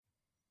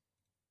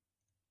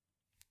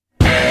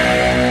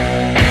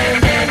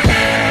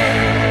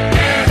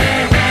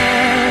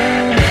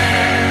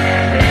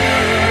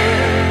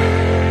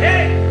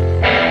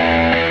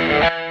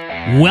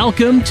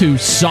Welcome to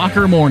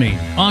Soccer Morning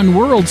on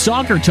World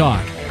Soccer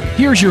Talk.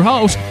 Here's your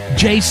host,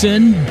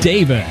 Jason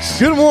Davis.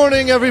 Good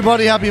morning,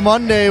 everybody. Happy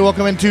Monday.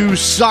 Welcome into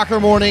Soccer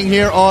Morning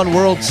here on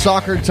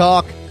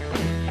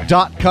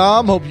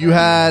WorldSoccerTalk.com. Hope you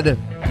had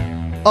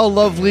a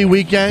lovely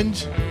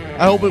weekend.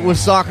 I hope it was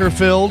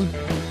soccer-filled.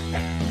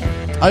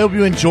 I hope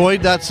you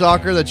enjoyed that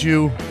soccer that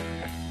you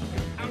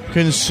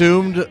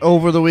consumed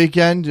over the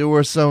weekend. There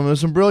was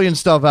some brilliant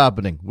stuff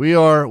happening. We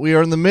are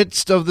in the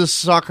midst of the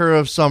soccer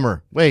of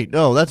summer. Wait,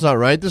 no, that's not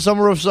right. The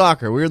summer of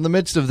soccer. We're in the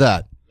midst of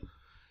that.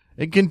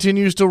 It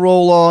continues to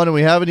roll on, and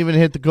we haven't even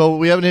hit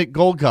we haven't hit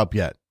Gold Cup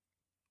yet.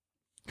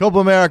 Copa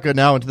America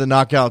now into the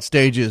knockout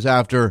stages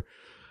after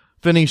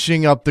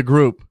finishing up the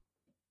groups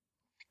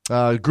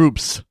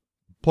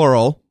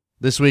plural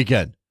this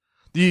weekend.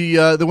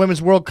 The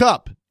Women's World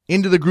Cup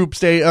into the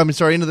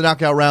into the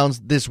knockout rounds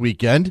this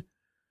weekend.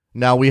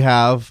 Now we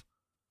have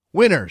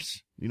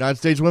winners. The United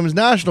States women's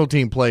national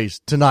team plays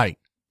tonight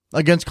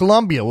against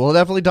Colombia. We'll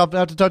definitely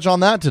have to touch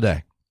on that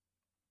today.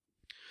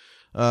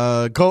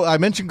 I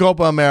mentioned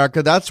Copa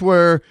America. That's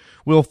where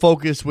we'll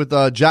focus with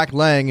Jack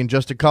Lang in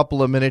just a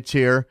couple of minutes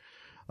here.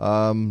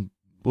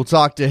 We'll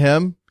talk to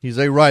him. He's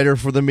a writer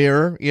for the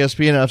Mirror,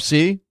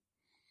 ESPNFC.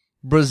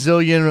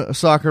 Brazilian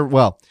soccer.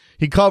 Well,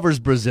 he covers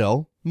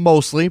Brazil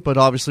mostly, but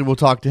obviously we'll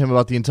talk to him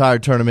about the entire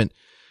tournament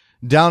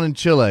down in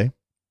Chile.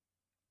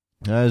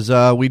 As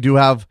we do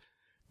have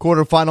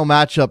quarterfinal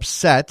matchups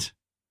set.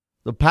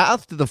 The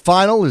path to the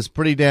final is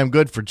pretty damn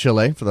good for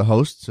Chile, for the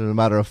hosts, as a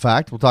matter of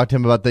fact. We'll talk to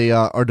him about the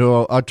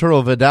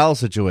Arturo Vidal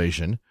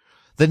situation,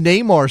 the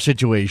Neymar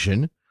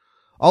situation,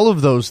 all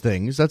of those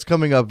things. That's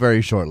coming up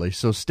very shortly,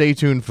 so stay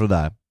tuned for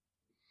that.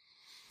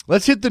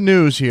 Let's hit the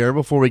news here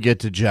before we get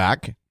to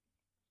Jack.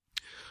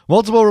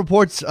 Multiple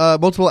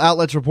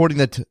outlets reporting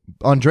that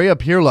Andrea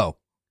Pirlo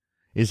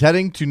is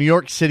heading to New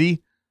York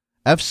City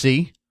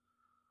FC.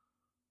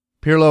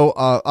 Pirlo,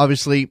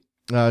 obviously,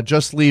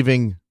 just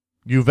leaving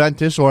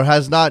Juventus, or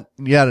has not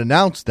yet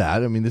announced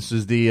that. I mean, this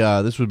would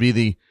be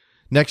the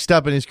next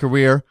step in his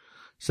career.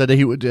 Said that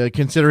he would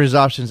consider his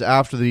options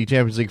after the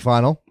Champions League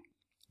final.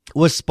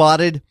 Was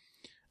spotted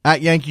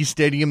at Yankee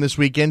Stadium this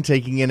weekend,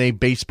 taking in a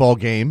baseball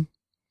game.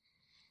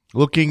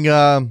 Looking,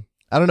 I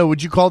don't know,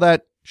 would you call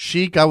that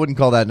chic? I wouldn't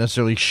call that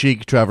necessarily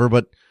chic, Trevor,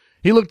 but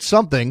he looked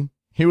something.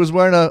 He was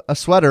wearing a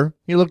sweater.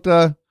 He looked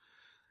like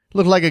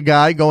a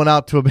guy going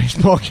out to a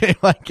baseball game,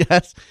 I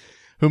guess,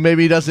 who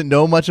maybe doesn't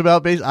know much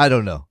about baseball. I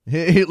don't know.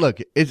 Look,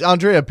 it's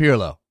Andrea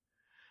Pirlo.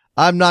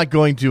 I'm not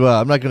going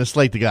to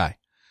slate the guy.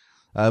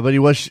 But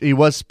he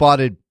was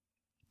spotted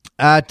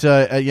at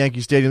Yankee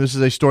Stadium. This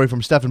is a story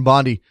from Stefan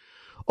Bondi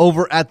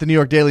over at the New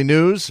York Daily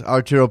News.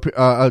 Andrea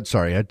Pirlo,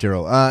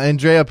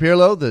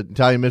 the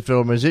Italian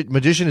midfielder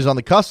magician, is on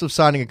the cusp of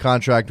signing a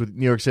contract with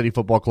New York City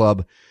Football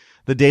Club.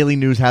 The Daily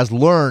News has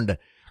learned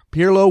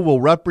Pirlo will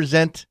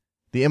represent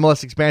the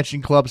MLS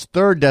expansion club's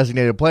third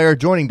designated player,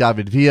 joining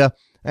David Villa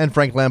and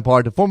Frank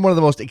Lampard to form one of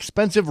the most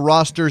expensive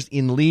rosters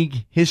in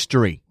league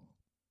history.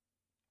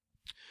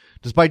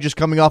 Despite just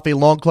coming off a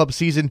long club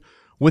season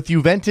with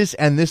Juventus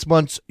and this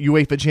month's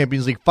UEFA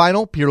Champions League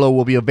final, Pirlo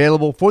will be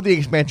available for the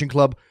expansion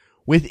club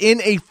within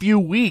a few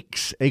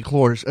weeks, a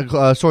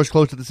source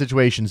close to the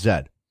situation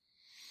said.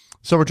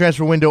 Summer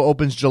transfer window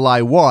opens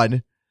July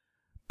 1.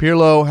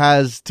 Pirlo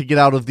has to get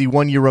out of the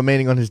 1 year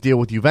remaining on his deal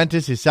with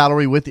Juventus. His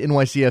salary with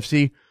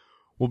NYCFC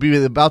will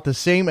be about the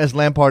same as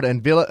Lampard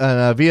and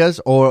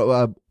Villa's,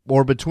 or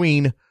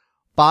between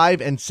 $5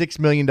 and $6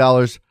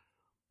 million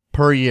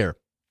per year.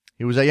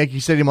 He was at Yankee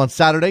Stadium on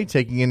Saturday,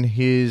 taking in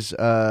his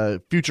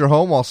future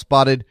home, while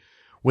spotted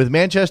with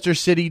Manchester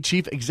City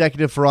chief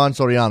executive Ferran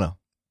Soriano.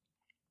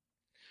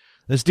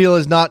 This deal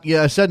is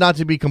said not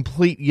to be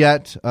complete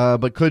yet,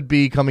 but could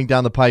be coming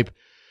down the pipe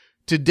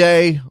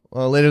today,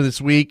 later this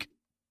week.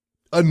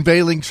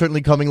 Unveiling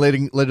certainly coming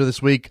later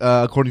this week,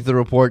 according to the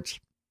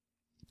reports.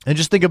 And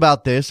just think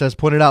about this, as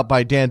pointed out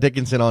by Dan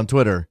Dickinson on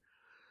Twitter.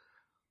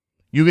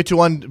 You get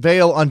to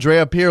unveil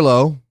Andrea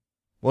Pirlo,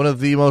 one of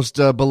the most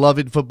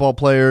beloved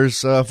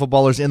footballers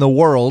in the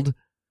world,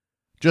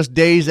 just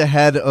days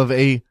ahead of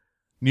a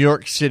New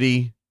York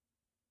City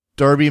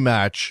derby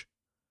match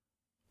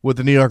with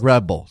the New York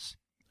Red Bulls.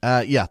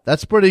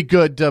 That's pretty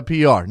good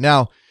PR.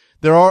 Now,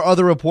 there are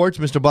other reports.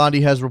 Mr.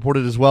 Bondi has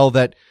reported as well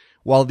that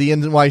while the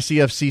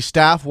NYCFC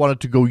staff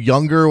wanted to go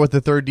younger with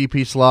the third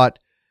DP slot,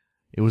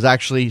 it was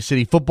actually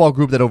City Football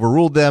Group that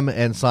overruled them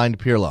and signed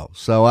Pirlo.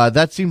 So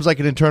that seems like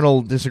an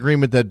internal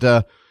disagreement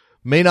that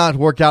may not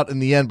work out in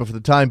the end, but for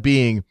the time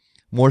being,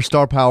 more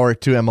star power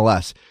to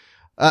MLS.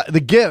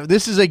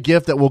 This is a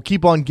gift that will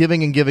keep on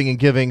giving and giving and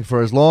giving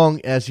for as long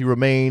as he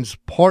remains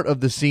part of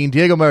the scene.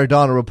 Diego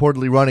Maradona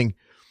reportedly running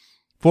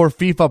for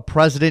FIFA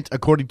president,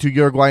 according to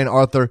Uruguayan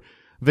author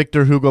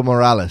Victor Hugo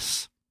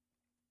Morales.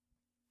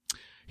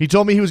 He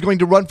told me he was going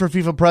to run for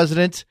FIFA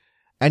president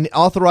and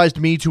authorized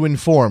me to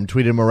inform,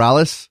 tweeted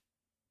Morales,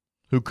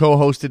 who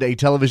co-hosted a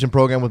television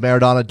program with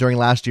Maradona during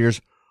last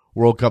year's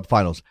World Cup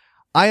finals.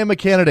 I am a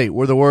candidate,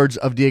 were the words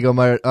Diego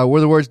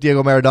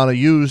Maradona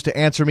used to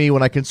answer me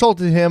when I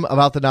consulted him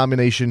about the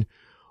nomination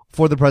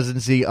for the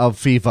presidency of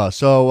FIFA.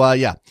 So,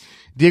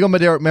 Diego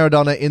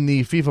Maradona in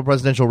the FIFA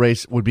presidential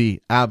race would be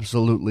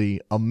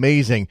absolutely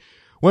amazing.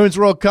 Women's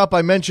World Cup,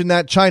 I mentioned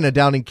that. China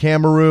down in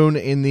Cameroon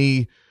in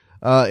the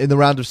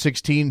round of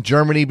 16.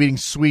 Germany beating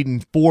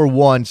Sweden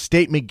 4-1.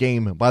 Statement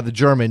game by the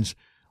Germans.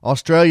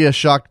 Australia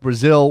shocked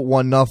Brazil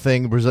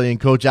 1-0. Brazilian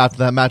coach after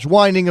that match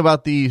whining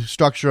about the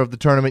structure of the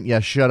tournament. Yeah,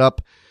 shut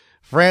up.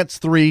 France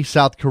 3,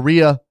 South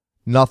Korea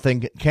 0.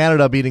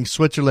 Canada beating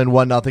Switzerland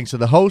 1-0. So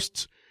the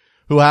hosts,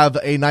 who have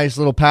a nice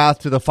little path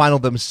to the final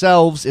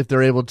themselves if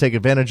they're able to take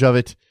advantage of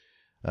it,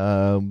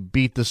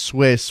 beat the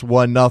Swiss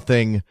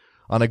 1-0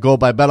 on a goal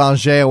by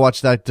Bélanger. I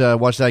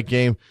watched that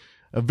game.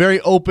 A very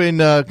open,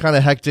 kind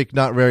of hectic,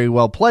 not very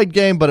well played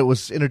game, but it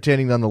was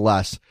entertaining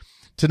nonetheless.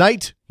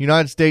 Tonight,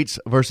 United States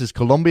versus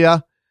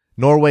Colombia,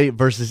 Norway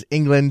versus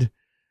England.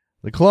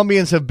 The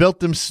Colombians have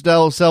built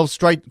themselves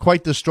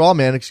quite the straw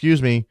man,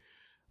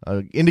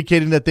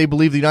 indicating that they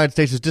believe the United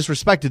States has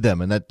disrespected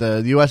them and that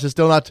the U.S. has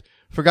still not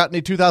forgotten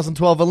a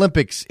 2012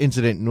 Olympics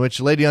incident in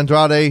which Lady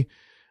Andrade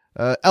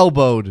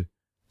elbowed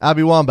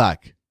Abby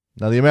Wambach.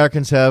 Now, the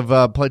Americans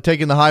have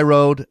taken the high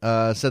road,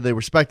 said they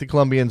respect the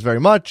Colombians very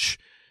much,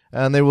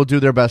 and they will do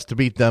their best to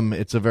beat them.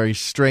 It's a very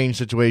strange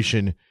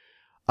situation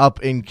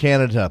up in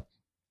Canada.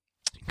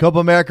 Copa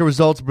America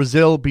results,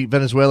 Brazil beat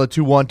Venezuela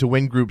 2-1 to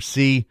win Group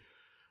C.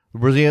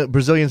 The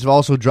Brazilians have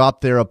also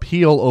dropped their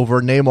appeal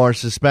over Neymar's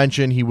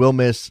suspension. He will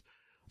miss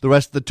the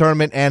rest of the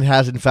tournament and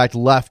has, in fact,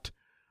 left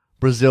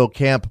Brazil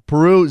camp.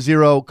 Peru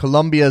 0,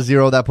 Colombia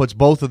 0. That puts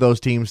both of those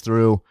teams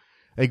through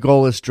a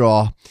goalless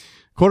draw.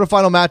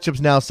 Quarterfinal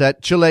matchups now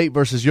set. Chile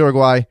versus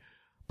Uruguay,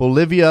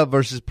 Bolivia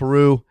versus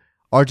Peru,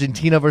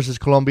 Argentina versus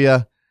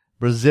Colombia,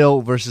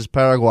 Brazil versus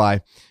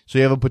Paraguay. So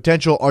you have a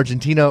potential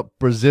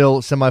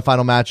Argentina-Brazil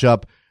semifinal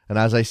matchup. And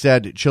as I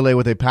said, Chile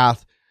with a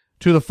path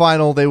to the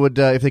final. They would,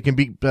 if they can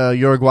beat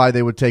Uruguay,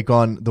 they would take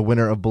on the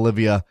winner of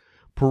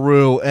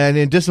Bolivia-Peru. And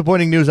in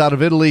disappointing news out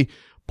of Italy,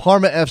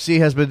 Parma FC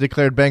has been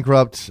declared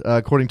bankrupt,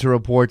 according to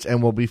reports,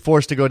 and will be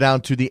forced to go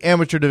down to the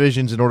amateur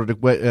divisions in order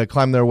to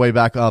climb their way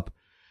back up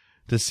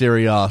to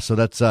Serie A. So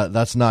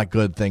that's not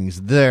good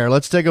things there.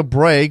 Let's take a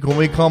break. When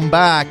we come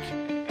back,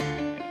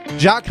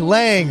 Jack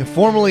Lang,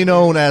 formerly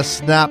known as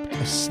Snap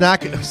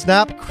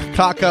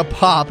Kaka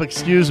Pop,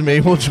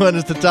 will join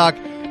us to talk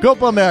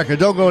Copa America.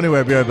 Don't go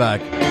anywhere. Be right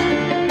back.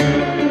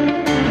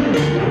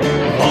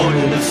 Born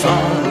in a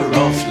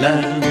far-off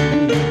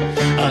land,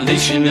 a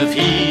nation of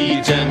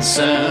heat and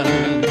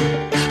sand,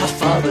 a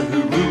father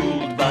who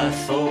ruled by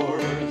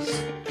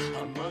force,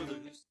 a mother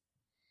who...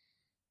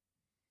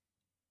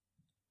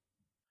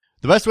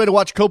 The best way to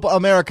watch Copa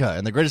America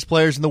and the greatest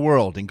players in the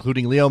world,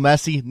 including Leo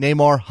Messi,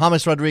 Neymar,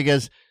 James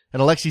Rodriguez,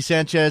 and Alexis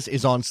Sanchez,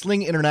 is on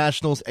Sling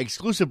International's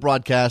exclusive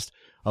broadcast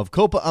of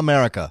Copa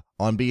America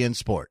on beIN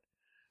Sport.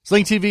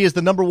 Sling TV is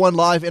the #1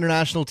 live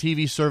international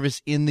TV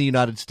service in the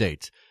United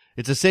States.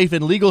 It's a safe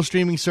and legal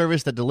streaming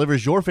service that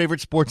delivers your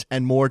favorite sports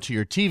and more to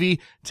your TV,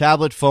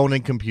 tablet, phone,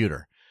 and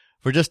computer.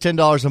 For just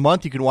 $10 a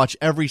month, you can watch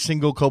every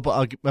single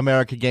Copa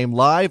America game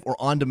live or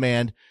on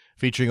demand,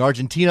 featuring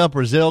Argentina,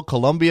 Brazil,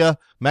 Colombia,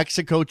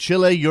 Mexico,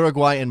 Chile,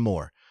 Uruguay, and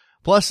more.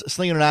 Plus,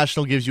 Sling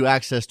International gives you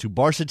access to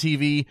Barca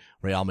TV,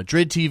 Real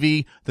Madrid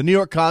TV, the New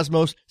York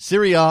Cosmos,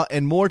 Serie A,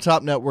 and more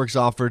top networks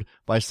offered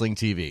by Sling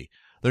TV.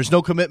 There's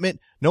no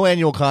commitment, no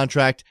annual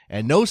contract,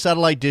 and no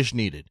satellite dish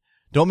needed.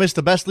 Don't miss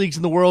the best leagues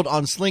in the world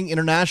on Sling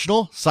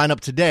International. Sign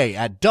up today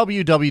at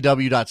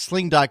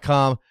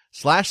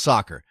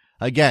www.sling.com/soccer.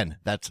 Again,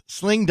 that's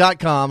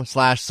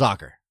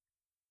sling.com/soccer.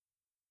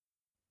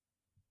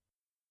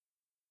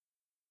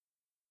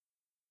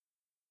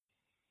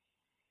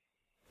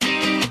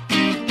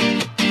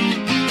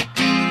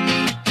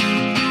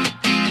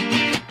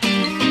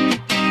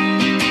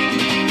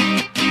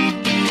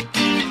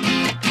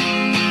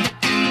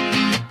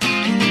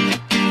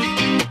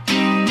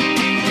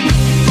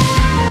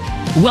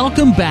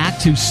 Welcome back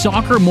to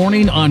Soccer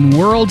Morning on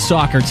World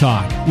Soccer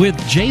Talk with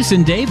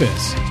Jason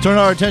Davis. Let's turn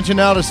our attention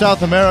now to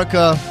South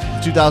America,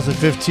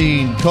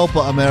 2015 Copa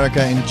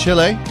America in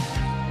Chile.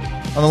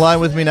 On the line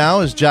with me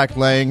now is Jack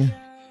Lang.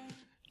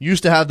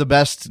 Used to have the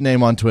best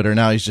name on Twitter.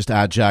 Now he's just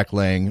at Jack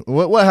Lang.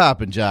 What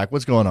happened, Jack?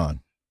 What's going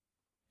on?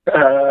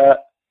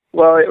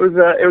 Well, it was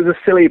a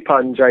silly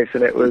pun,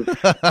 Jason. It was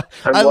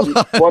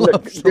one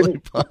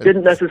that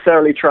didn't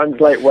necessarily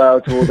translate well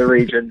to all the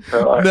regions,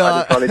 so I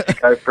decided to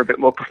go for a bit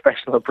more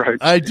professional approach.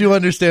 I do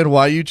understand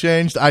why you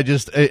changed. I do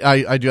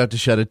have to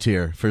shed a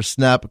tear for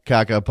Snap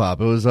Kaka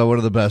Pop. It was one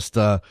of the best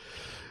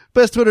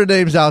Twitter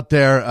names out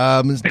there.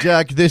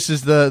 Jack,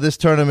 this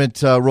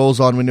tournament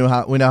rolls on. We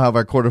now have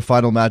our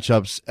quarterfinal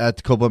matchups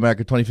at Copa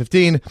America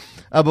 2015.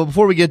 But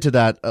before we get to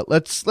that,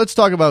 let's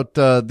talk about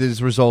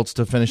these results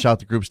to finish out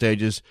the group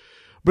stages.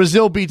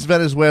 Brazil beats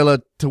Venezuela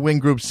to win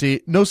Group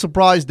C. No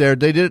surprise there.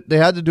 They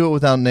had to do it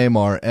without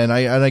Neymar, and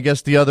I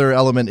guess the other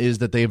element is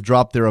that they've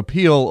dropped their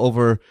appeal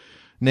over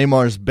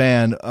Neymar's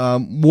ban.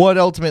 What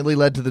ultimately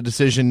led to the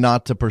decision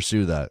not to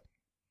pursue that?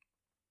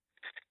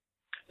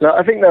 No,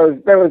 I think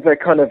there was a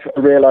kind of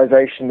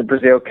realization in the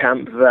Brazil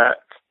camp that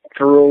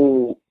for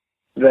all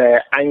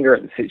their anger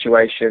at the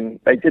situation,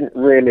 they didn't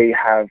really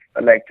have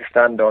a leg to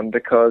stand on,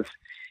 because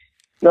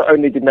not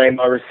only did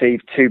Neymar receive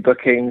 2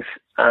 bookings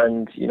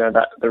and,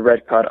 that the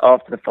red card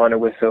after the final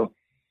whistle,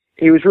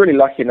 he was really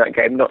lucky in that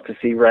game not to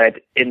see red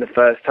in the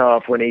first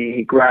half when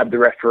he grabbed the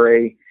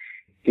referee.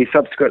 He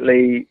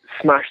subsequently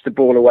smashed the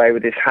ball away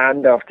with his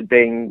hand after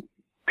being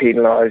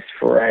penalised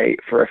for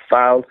a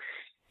foul.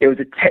 It was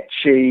a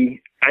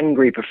tetchy,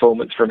 angry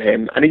performance from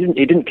him, and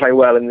he didn't play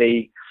well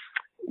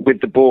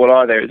with the ball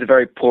either. It was a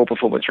very poor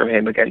performance from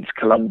him against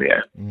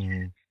Colombia.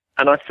 Mm-hmm.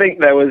 And I think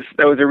there was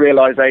a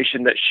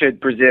realization that should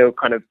Brazil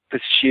kind of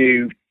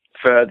pursue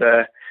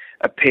further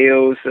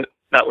appeals,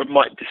 that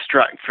might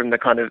distract from the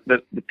kind of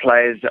the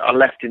players that are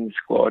left in the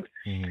squad.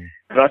 Mm-hmm.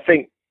 And I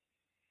think,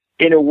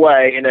 in a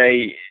way, in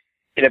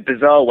a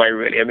bizarre way,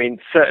 really, I mean,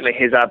 certainly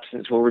his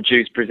absence will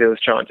reduce Brazil's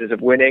chances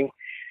of winning.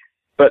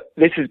 But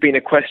this has been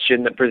a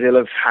question that Brazil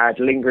have had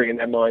lingering in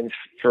their minds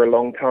for a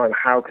long time.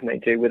 How can they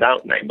do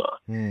without Neymar?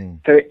 Mm.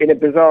 So in a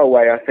bizarre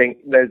way, I think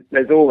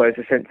there's almost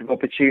a sense of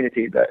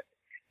opportunity that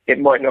it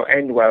might not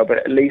end well, but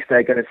at least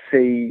they're going to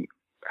see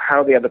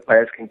how the other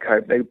players can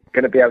cope. They're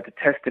going to be able to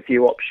test a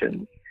few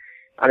options.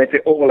 And if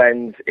it all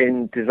ends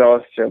in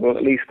disaster, well,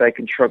 at least they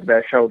can shrug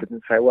their shoulders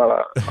and say,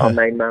 well, our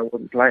main man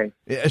wasn't playing.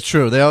 Yeah, it's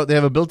true. They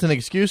have a built-in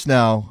excuse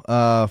now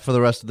for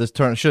the rest of this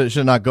tournament.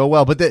 Should not go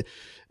well. But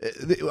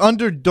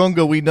under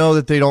Dunga, we know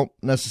that they don't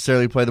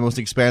necessarily play the most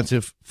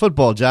expansive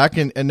football, Jack.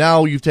 And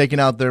now you've taken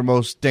out their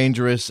most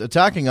dangerous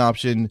attacking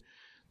option.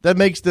 That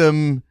makes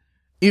them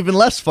even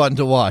less fun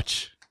to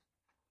watch.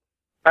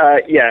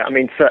 Yeah, I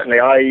mean, certainly.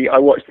 I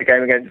watched the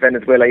game against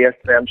Venezuela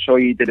yesterday. I'm sure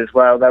you did as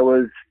well. There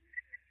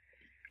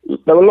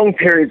were long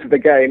periods of the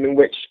game in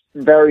which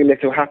very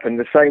little happened.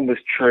 The same was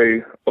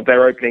true of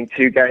their opening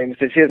 2 games.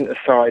 This isn't a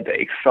side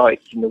that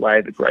excites in the way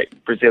the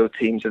great Brazil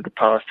teams of the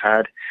past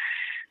had.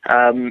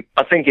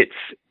 I think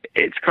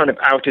it's kind of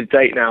out of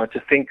date now to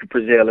think of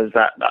Brazil as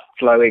that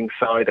flowing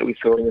side that we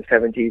saw in the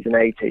 70s and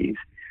 80s.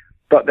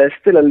 But there's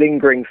still a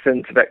lingering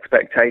sense of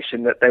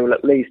expectation that they will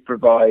at least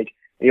provide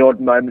the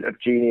odd moment of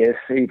genius.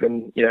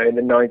 Even, in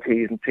the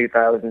 90s and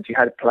 2000s, you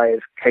had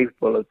players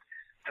capable of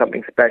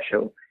something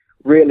special.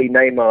 Really,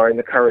 Neymar in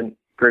the current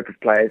group of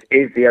players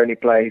is the only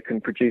player who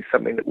can produce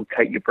something that will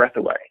take your breath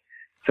away.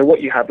 So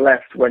what you have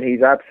left when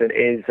he's absent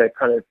is a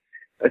kind of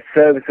a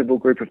serviceable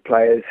group of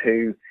players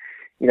who,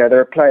 there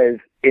are players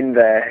in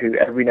there who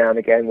every now and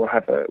again will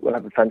have a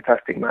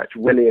fantastic match.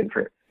 Willian,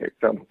 for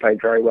example, played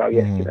very well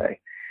yesterday.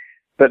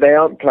 But they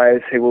aren't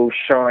players who will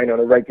shine on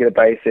a regular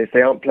basis.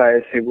 They aren't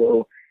players who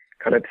will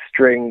kind of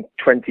string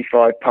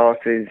 25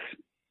 passes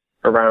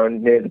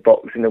around near the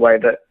box in the way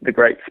that the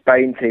great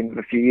Spain team of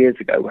a few years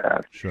ago would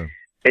have. Sure.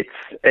 It's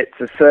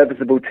a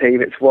serviceable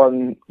team. It's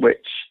one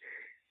which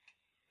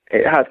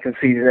it has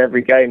conceded in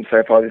every game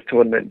so far this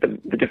tournament.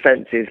 The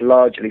defence is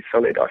largely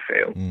solid, I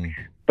feel. Mm.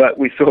 But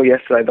we saw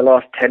yesterday, the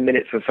last 10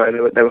 minutes or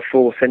so, there were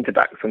 4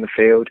 centre-backs on the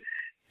field,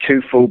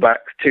 2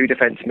 full-backs, 2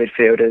 defensive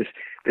midfielders.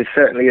 There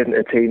certainly isn't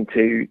a team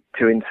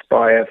to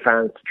inspire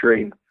fans to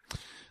dream.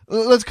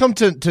 Let's come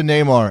to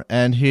Neymar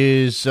and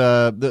his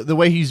the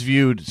way he's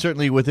viewed,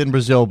 certainly within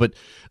Brazil. But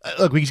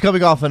look, he's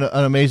coming off an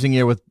amazing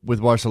year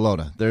with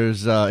Barcelona.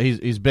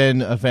 He's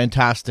been a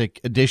fantastic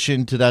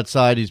addition to that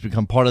side. He's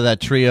become part of that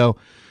trio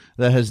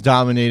that has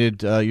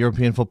dominated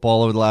European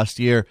football over the last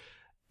year.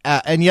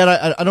 And yet,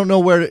 I don't know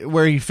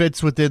where he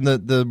fits within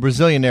the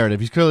Brazilian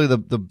narrative. He's clearly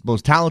the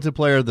most talented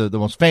player, the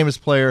most famous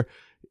player.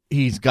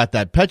 He's got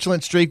that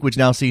petulant streak, which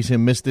now sees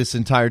him miss this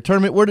entire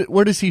tournament.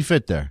 Where does he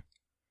fit there?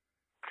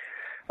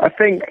 I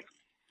think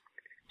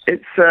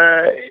it's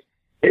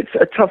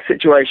a tough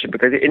situation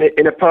because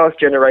in a past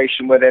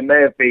generation where there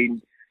may have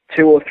been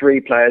 2 or 3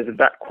 players of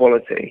that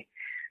quality,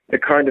 the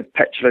kind of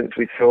petulance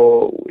we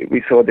saw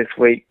this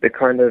week, the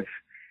kind of,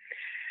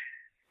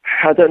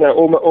 I don't know,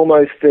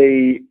 almost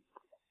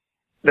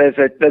there's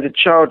a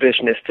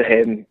childishness to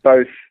him,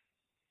 both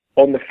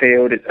on the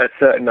field at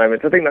certain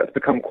moments. I think that's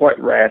become quite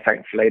rare,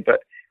 thankfully,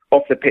 but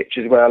off the pitch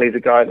as well. He's a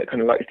guy that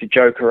kind of likes to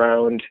joke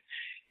around.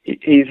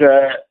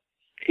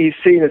 He's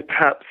seen as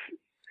perhaps,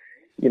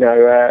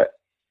 the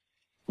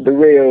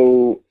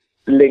real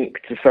link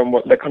to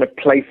somewhat the kind of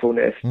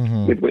playfulness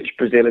with which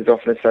Brazil is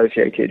often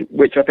associated,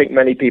 which I think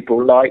many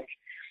people like.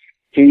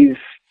 I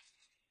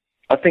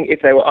think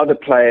if there were other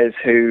players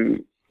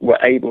who were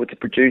able to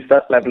produce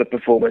that level of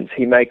performance,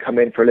 he may come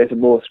in for a little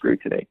more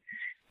scrutiny.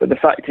 But the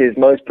fact is,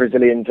 most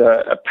Brazilians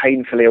are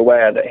painfully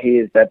aware that he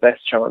is their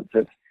best chance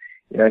of,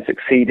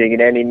 succeeding in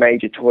any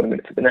major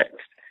tournament for the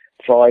next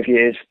 5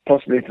 years,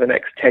 possibly for the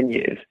next 10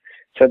 years.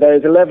 So there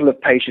is a level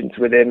of patience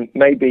with him.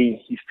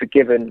 Maybe he's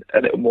forgiven a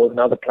little more than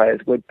other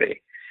players would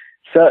be.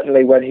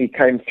 Certainly when he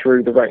came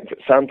through the ranks at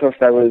Santos,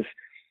 there was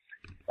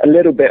a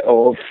little bit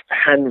of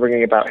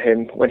hand-wringing about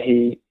him when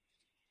he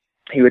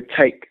would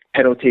take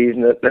penalties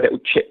in the little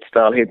chip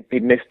style.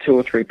 He'd missed 2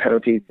 or 3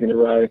 penalties in a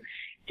row.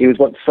 He was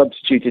once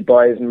substituted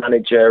by his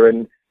manager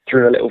and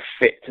threw a little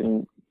fit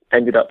and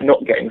ended up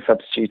not getting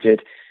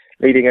substituted,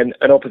 leading an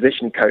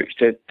opposition coach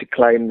to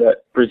claim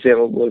that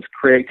Brazil was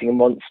creating a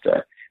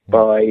monster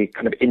by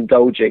kind of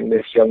indulging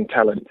this young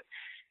talent.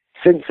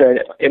 Since then,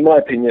 in my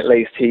opinion at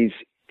least, he's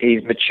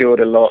matured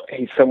a lot.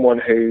 He's someone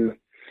who,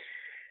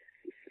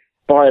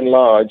 by and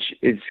large,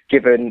 is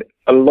given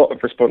a lot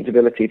of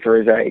responsibility for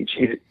his age.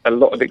 He's a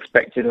lot of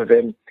expected of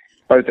him,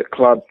 both at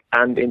club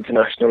and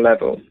international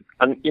level.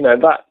 And,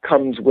 that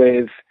comes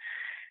with,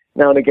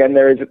 now and again,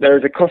 there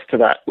is a cost to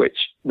that, which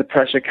the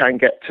pressure can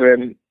get to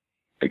him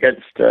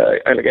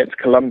against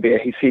Colombia.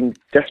 He seemed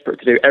desperate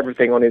to do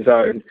everything on his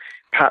own,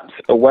 perhaps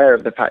aware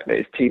of the fact that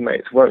his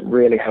teammates weren't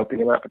really helping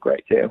him out a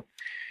great deal.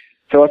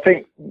 So I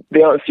think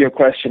the answer to your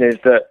question is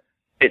that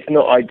it's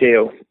not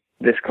ideal,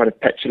 this kind of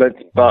petulance,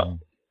 but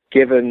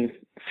given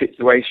the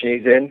situation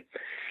he's in,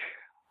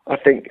 I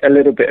think a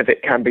little bit of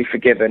it can be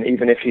forgiven,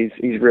 even if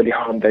he's really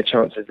harmed their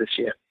chances this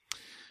year.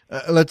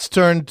 Let's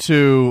turn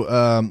to.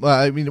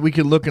 We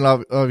could look at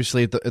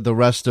obviously at the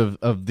rest of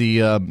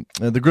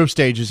the group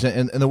stages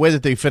and the way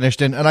that they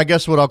finished. And I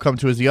guess what I'll come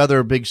to is the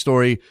other big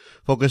story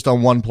focused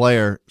on one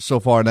player so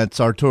far, and that's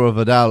Arturo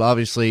Vidal.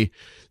 Obviously,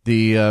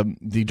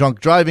 the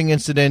drunk driving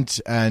incident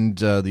and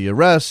the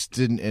arrest,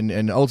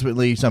 and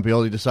ultimately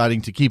Sampaoli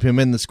deciding to keep him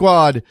in the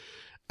squad.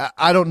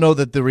 I don't know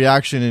that the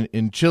reaction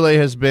in Chile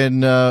has been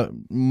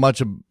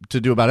much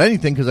to do about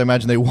anything, because I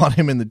imagine they want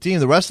him in the team.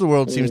 The rest of the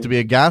world seems to be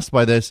aghast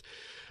by this.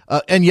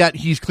 And yet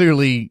he's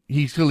clearly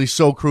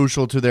so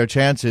crucial to their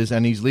chances,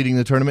 and he's leading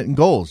the tournament in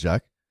goals,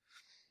 Jack.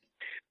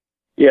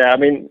 Yeah, I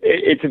mean,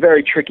 it's a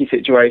very tricky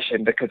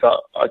situation because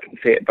I can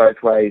see it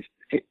both ways.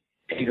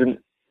 He's a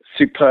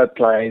superb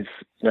player.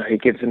 He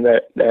gives them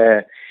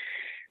their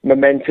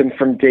momentum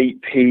from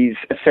deep. He's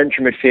a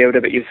central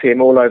midfielder, but you see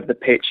him all over the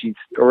pitch. He's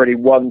already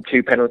won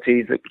 2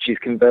 penalties, which he's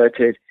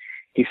converted.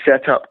 He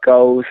set up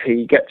goals.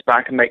 He gets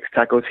back and makes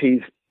tackles.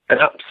 He's an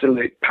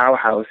absolute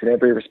powerhouse in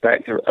every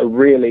respect, a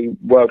really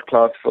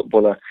world-class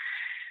footballer.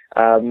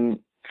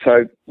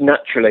 So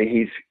naturally,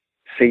 he's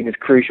seen as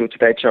crucial to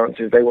their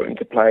chances. They want him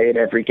to play in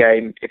every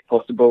game if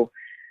possible.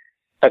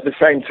 At the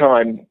same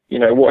time,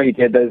 what he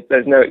did,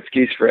 there's no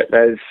excuse for it.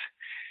 There's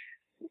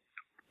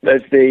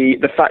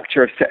the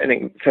factor of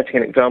setting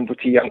an example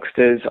to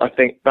youngsters. I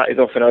think that is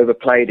often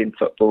overplayed in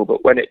football,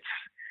 but when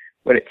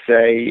it's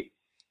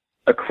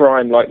a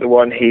crime like the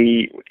one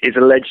he is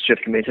alleged to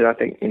have committed, I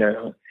think,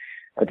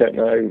 I don't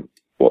know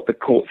what the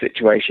court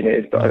situation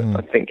is, but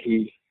I think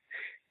he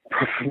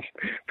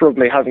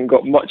probably hasn't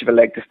got much of a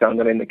leg to stand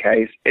on in the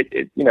case.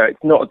 It's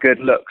not a good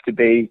look to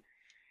be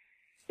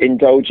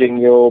indulging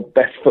your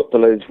best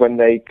footballers when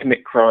they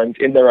commit crimes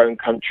in their own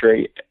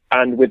country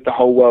and with the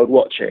whole world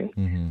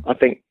watching. I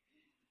think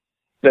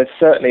there's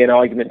certainly an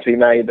argument to be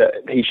made that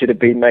he should have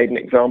been made an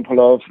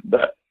example of,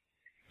 that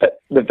at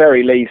the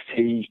very least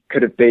he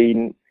could have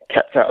been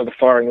kept out of the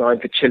firing line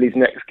for Chile's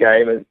next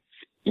game. As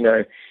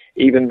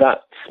even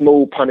that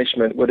small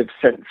punishment would have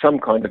sent some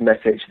kind of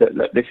message that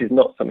this is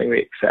not something we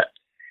accept.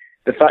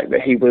 The fact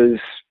that he was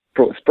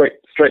brought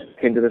straight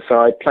into the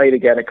side, played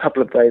again a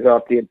couple of days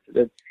after the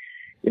incident,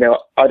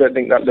 I don't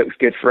think that looks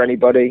good for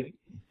anybody.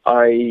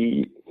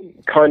 I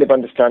kind of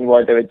understand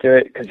why they would do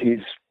it, because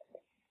he's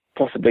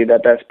possibly their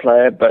best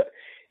player, but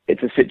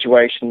it's a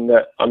situation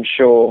that I'm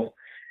sure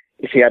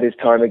if he had his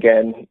time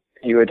again,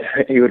 he would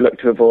look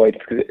to avoid,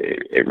 because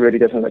it really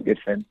doesn't look good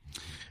for him.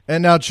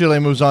 And now Chile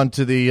moves on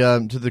to the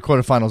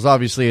quarterfinals,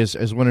 obviously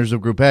as winners of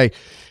Group A,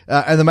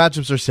 and the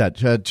matchups are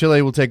set.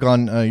 Chile will take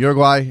on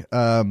Uruguay,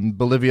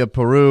 Bolivia,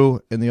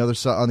 Peru in the other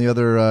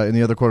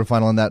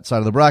quarterfinal on that side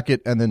of the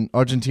bracket, and then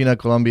Argentina,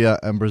 Colombia,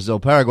 and Brazil,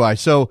 Paraguay.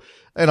 So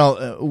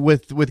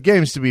with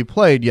games to be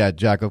played yet,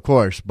 Jack, of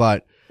course,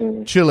 but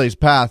Chile's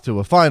path to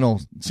a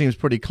final seems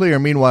pretty clear.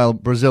 Meanwhile,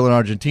 Brazil and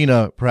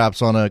Argentina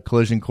perhaps on a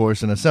collision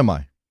course in a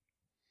semi.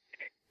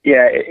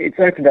 Yeah, it's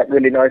opened up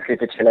really nicely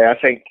for Chile. I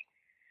think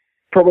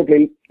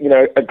probably,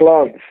 a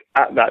glance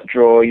at that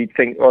draw, you'd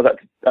think, oh,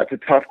 that's a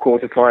tough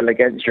quarter-final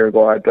against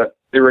Uruguay. But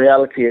the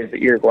reality is that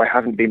Uruguay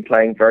haven't been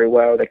playing very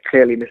well. They're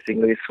clearly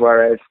missing Luis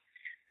Suarez.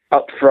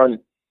 Up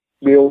front,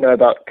 we all know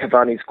about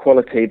Cavani's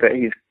quality, but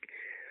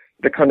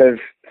the kind of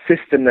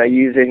system they're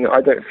using, I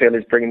don't feel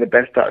is bringing the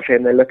best out of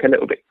him. They look a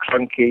little bit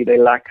clunky. They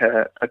lack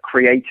a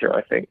creator,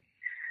 I think.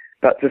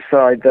 That's a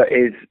side that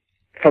is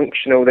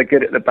functional. They're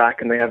good at the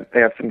back, and they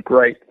have some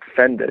great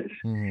defenders.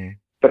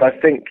 But I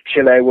think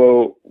Chile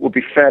will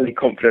be fairly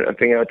confident of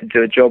being able to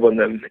do a job on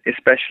them,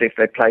 especially if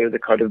they play with the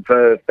kind of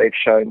verve they've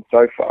shown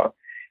so far.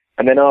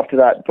 And then after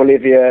that,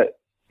 Bolivia,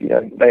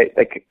 they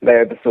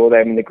oversaw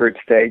them in the group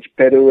stage.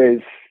 Peru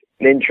is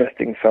an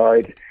interesting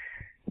side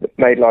that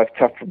made life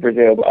tough for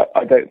Brazil, but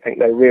I don't think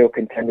they're real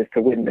contenders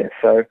to win this.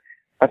 So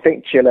I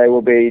think Chile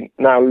will be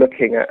now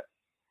looking at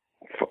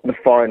the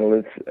final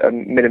as a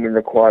minimum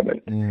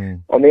requirement.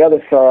 On the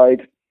other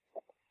side,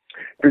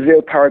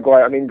 Brazil,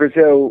 Paraguay. I mean,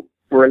 Brazil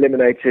were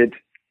eliminated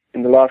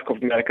in the last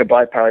Copa America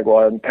by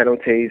Paraguay on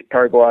penalties.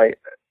 Paraguay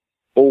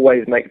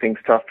always make things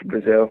tough for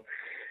Brazil.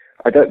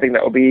 I don't think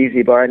that will be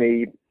easy by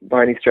any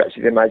stretch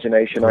of the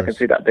imagination. I can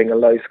see that being a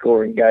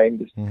low-scoring game,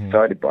 just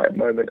decided by a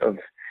moment of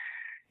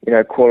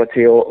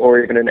quality or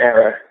even an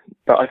error.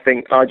 But I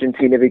think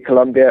Argentina v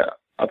Colombia,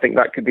 I think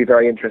that could be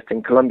very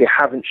interesting. Colombia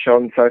haven't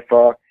shone so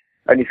far,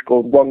 only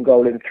scored 1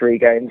 goal in 3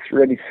 games,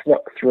 really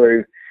snuck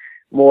through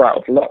more out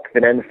of luck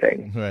than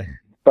anything. Right.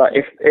 But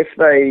if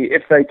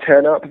they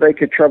turn up, they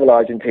could trouble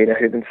Argentina,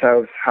 who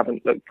themselves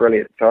haven't looked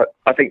brilliant. So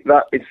I think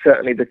that is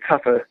certainly the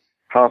tougher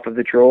half of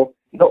the draw,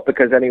 not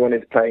because anyone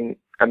is playing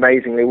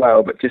amazingly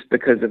well, but just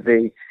because of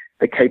the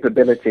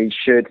capability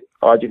should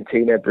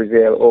Argentina,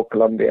 Brazil or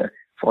Colombia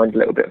find a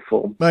little bit of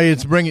form.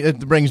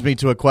 It brings me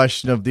to a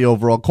question of the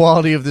overall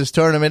quality of this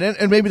tournament,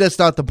 and maybe that's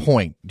not the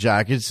point,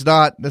 Jack. It's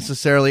not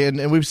necessarily,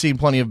 and we've seen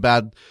plenty of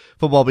bad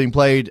football being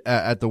played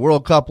at the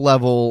World Cup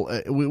level.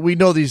 We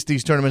know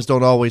these tournaments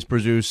don't always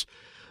produce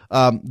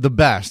the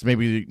best.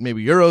 Maybe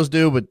Euros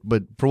do,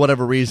 but for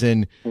whatever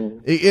reason,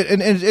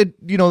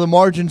 the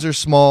margins are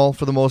small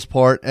for the most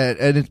part,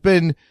 and it's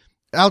been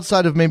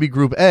outside of maybe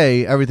Group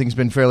A, everything's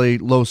been fairly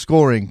low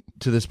scoring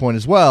to this point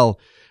as well.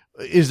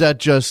 Is that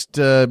just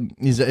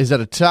is that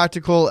a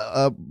tactical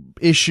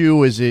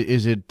issue? Is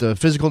it the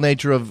physical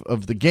nature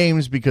of the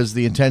games because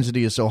the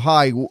intensity is so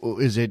high?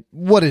 Is it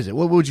what is it?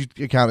 What would you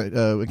account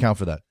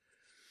for that?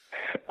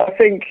 I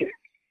think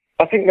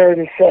there is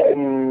a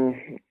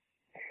certain,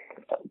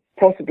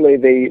 possibly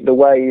the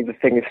way the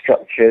thing is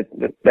structured.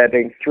 That there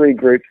being 3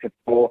 groups of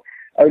 4,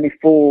 only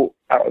 4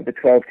 out of the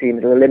 12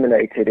 teams are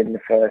eliminated in the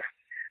first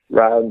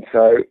round.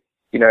 So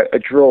a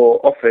draw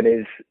often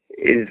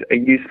is a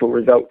useful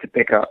result to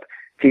pick up.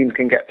 Teams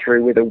can get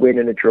through with a win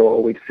and a draw.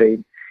 We've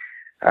seen,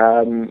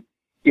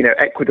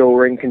 Ecuador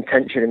were in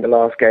contention in the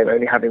last game,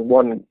 only having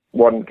one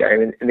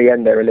game. In the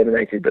end, they're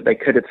eliminated, but they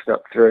could have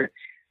snuck through.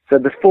 So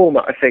the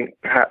format, I think,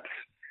 perhaps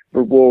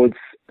rewards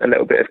a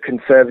little bit of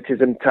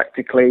conservatism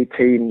tactically.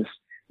 Teams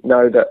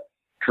know that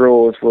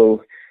draws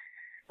will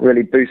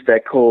really boost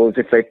their cause.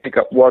 If they pick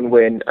up 1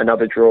 win,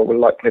 another draw will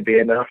likely be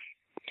enough.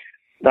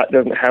 That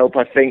doesn't help.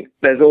 I think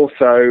there's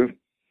also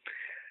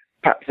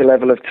perhaps a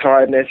level of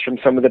tiredness from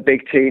some of the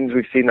big teams.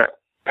 We've seen that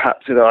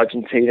perhaps with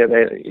Argentina.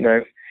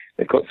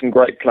 They've got some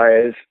great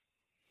players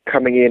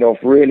coming in off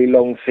really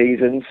long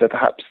seasons, so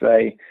perhaps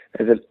there's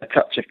a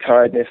touch of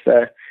tiredness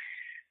there.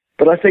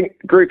 But I think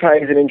Group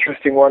A is an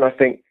interesting one. I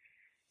think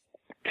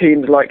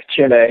teams like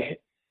Chile,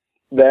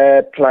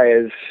 their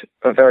players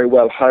are very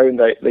well honed.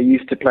 They're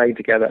used to playing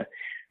together.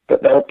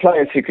 But there are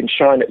players who can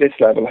shine at this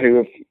level who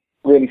have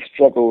really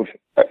struggled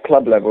at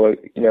club level.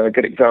 A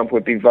good example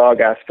would be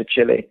Vargas for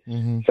Chile,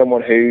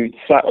 someone who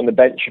sat on the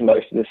bench for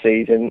most of the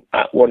season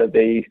at one of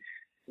the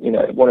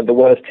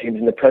worst teams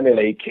in the Premier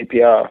League,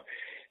 QPR.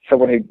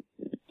 Someone who,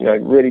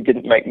 really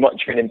didn't make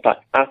much of an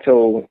impact at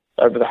all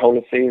over the whole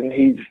of the season.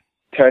 He's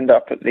turned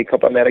up at the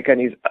Copa America and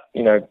he's,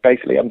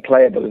 basically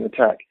unplayable in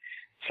attack.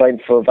 Same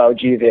for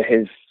Valdivia,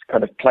 his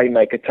kind of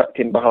playmaker tucked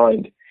in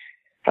behind.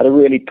 Had a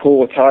really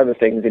poor time of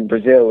things in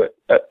Brazil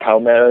at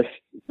Palmeiras,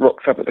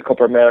 rocks up at the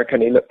Copa America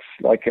and he looks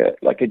like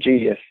a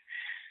genius.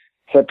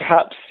 So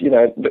perhaps,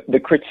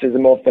 the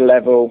criticism of the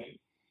level,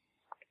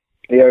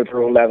 the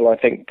overall level, I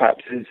think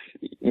perhaps is,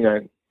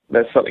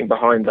 there's something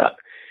behind that.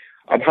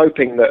 I'm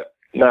hoping that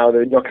now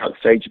the knockout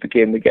stage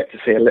begin, we get to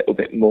see a little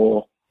bit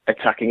more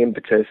attacking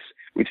impetus.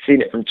 We've seen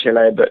it from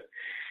Chile, but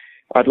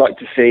I'd like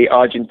to see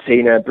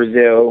Argentina,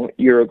 Brazil,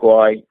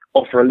 Uruguay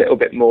offer a little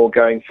bit more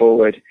going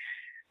forward.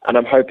 And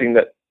I'm hoping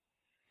that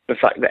the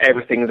fact that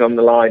everything's on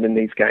the line in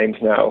these games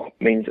now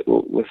means that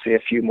we'll see a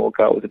few more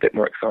goals, a bit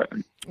more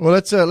excitement. Well,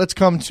 let's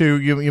come to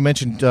you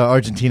mentioned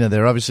Argentina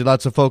there. Obviously,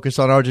 lots of focus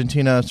on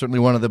Argentina. Certainly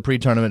one of the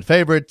pre-tournament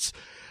favorites.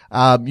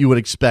 You would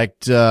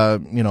expect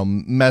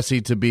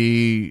Messi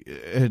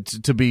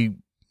to be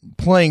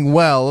playing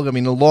well. I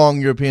mean, a long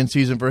European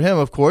season for him,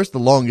 of course, the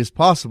longest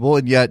possible,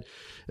 and yet.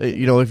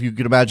 If you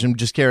could imagine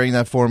just carrying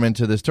that form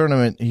into this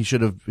tournament, he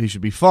should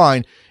be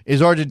fine.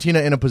 Is Argentina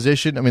in a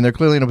position? I mean, they're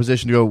clearly in a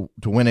position to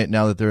win it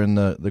now that they're in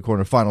the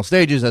quarterfinal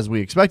stages, as we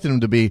expected them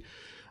to be.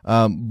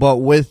 But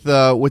with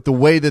the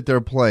way that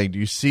they're playing, do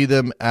you see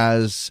them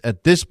as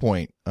at this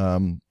point,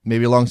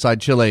 maybe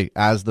alongside Chile,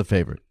 as the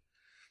favorite?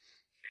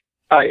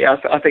 Yeah,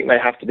 I think they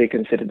have to be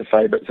considered the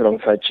favourites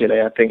alongside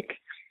Chile. I think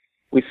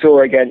we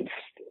saw in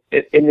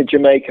the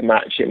Jamaica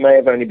match, it may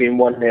have only been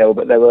 1-0,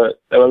 but there were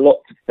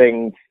lots of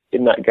things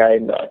in that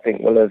game that I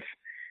think will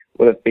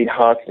have been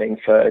heartening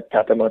for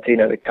Tata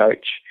Martino, the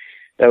coach.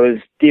 There was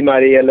Di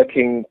Maria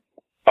looking,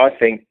 I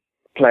think,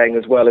 playing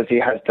as well as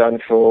he has done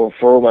for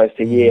almost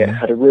a year.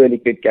 Had a really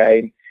good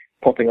game,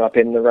 popping up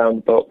in the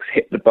round box,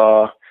 hit the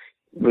bar,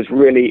 was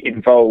really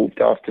involved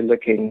after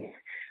looking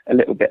a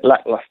little bit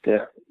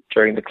lackluster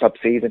during the club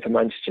season for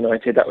Manchester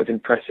United. That was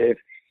impressive.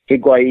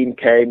 Higuain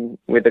came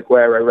with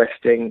Aguero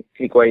resting.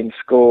 Higuain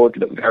scored,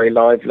 looked very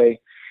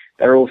lively.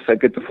 There are also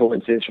good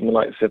performances from the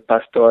likes of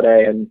Pastore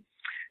and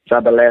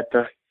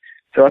Zabaleta.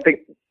 So I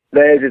think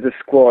theirs is a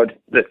squad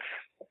that's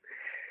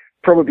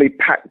probably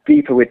packed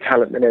deeper with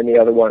talent than any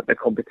other one at the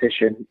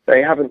competition.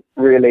 They haven't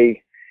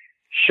really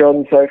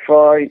shone so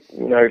far.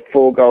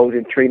 4 goals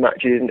in 3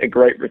 matches isn't a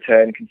great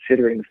return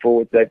considering the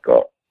forwards they've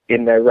got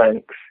in their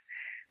ranks.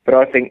 But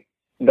I think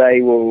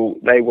they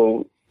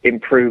will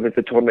improve as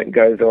the tournament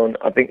goes on.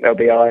 I think they'll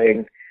be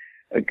eyeing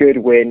a good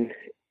win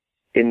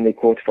in the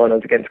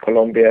quarterfinals against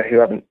Colombia, who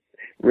haven't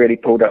really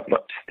pulled up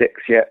much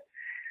sticks yet.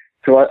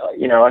 So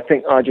I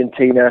think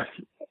Argentina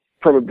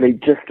probably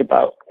just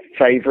about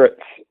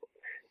favourites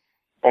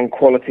on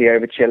quality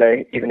over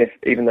Chile,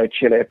 even though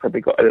Chile have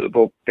probably got a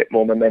little bit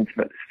more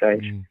momentum at this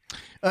stage.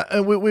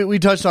 We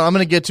touched on. I'm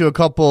going to get to I'm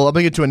going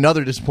to get to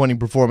another disappointing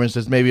performance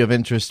that's maybe of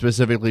interest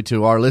specifically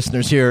to our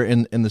listeners here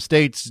in the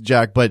States,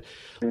 Jack. But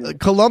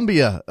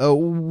Colombia,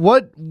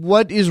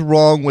 what is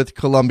wrong with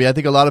Colombia? I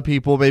think a lot of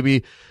people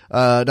maybe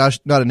not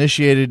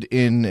initiated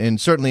in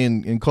certainly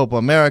in Copa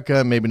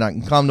America, maybe not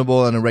in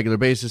CONMEBOL on a regular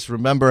basis.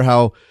 Remember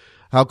how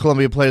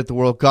Colombia played at the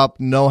World Cup,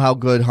 know how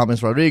good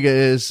James Rodriguez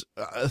is,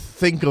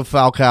 think of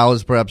Falcao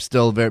as perhaps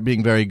still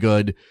being very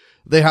good.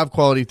 They have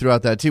quality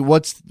throughout that team.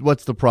 What's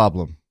the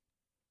problem?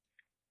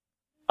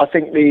 I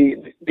think the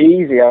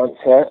easy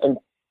answer, and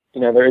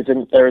there is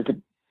a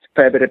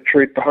fair bit of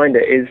truth behind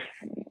it, is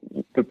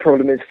the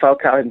problem is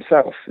Falcao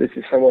himself. This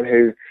is someone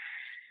who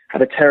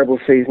had a terrible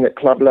season at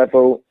club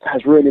level,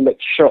 has really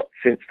looked shot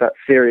since that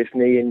serious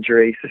knee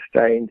injury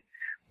sustained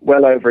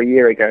well over a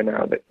year ago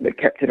now that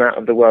kept him out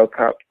of the World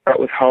Cup. That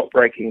was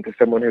heartbreaking for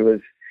someone who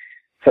was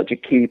such a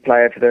key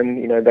player for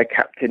them, their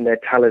captain, their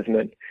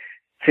talisman.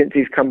 Since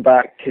he's come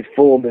back, his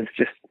form has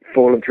just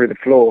fallen through the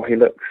floor. He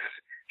looks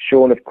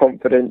shorn of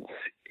confidence.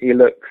 He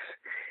looks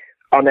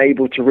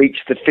unable to reach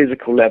the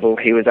physical level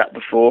he was at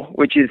before,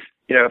 which is,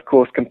 of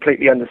course,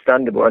 completely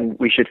understandable, and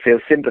we should feel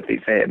sympathy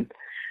for him.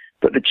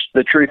 But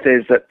the truth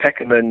is that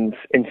Peckerman's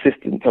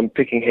insistence on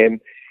picking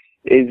him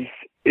is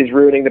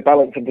ruining the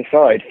balance of the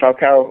side.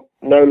 Falcao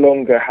no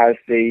longer has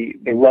the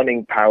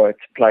running power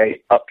to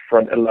play up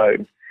front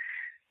alone.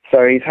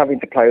 So he's having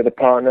to play with a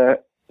partner.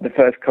 The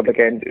first couple of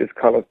games it was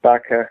Carlos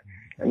Bacca,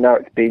 and now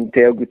it's been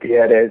Dale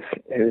Gutierrez,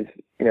 who's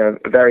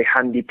a very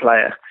handy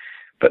player.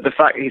 But the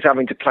fact he's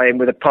having to play him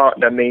with a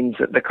partner means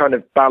that the kind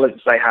of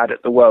balance they had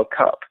at the World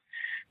Cup,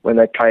 when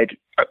they played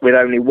with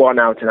only one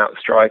out-and-out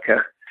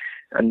striker,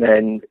 and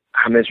then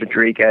James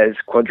Rodriguez,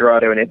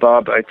 Cuadrado and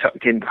Ibarbo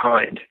tucked in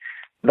behind,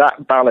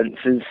 that balance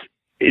is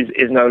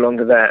no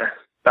longer there.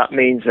 That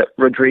means that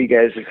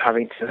Rodriguez is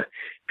having to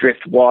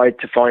drift wide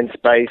to find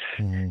space,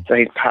 so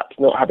he's perhaps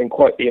not having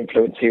quite the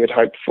influence he would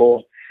hope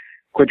for.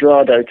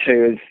 Cuadrado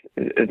too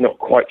is not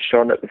quite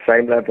shone at the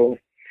same level.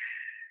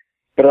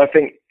 But I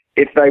think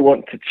if they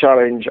want to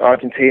challenge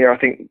Argentina, I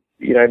think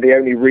the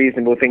only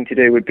reasonable thing to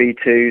do would be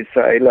to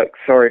say, look,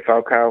 sorry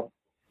Falcao,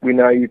 we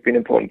know you've been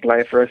an important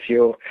player for us.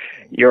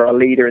 You're our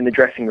leader in the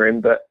dressing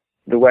room, but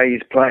the way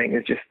he's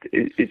playing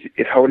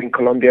is holding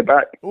Colombia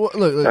back. Well,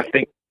 look, I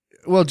think.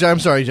 Well, I'm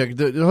sorry, Jack.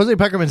 Jose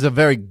Peckerman's a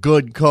very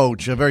good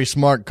coach, a very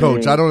smart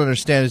coach. I don't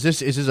understand. Is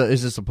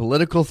this a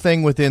political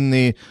thing within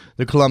the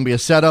Colombia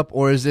setup,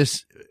 or is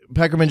this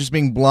Peckerman just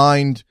being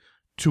blind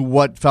to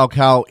what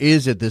Falcao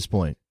is at this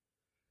point?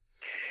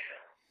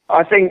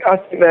 I think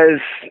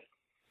there's,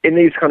 in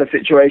these kind of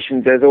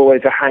situations, there's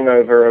always a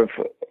hangover of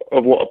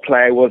what a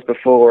player was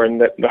before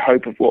and the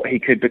hope of what he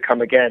could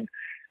become again.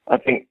 I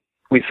think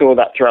we saw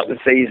that throughout the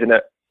season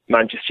at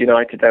Manchester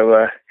United. There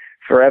were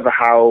forever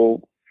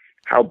how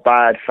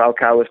bad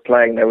Falcao was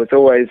playing. There was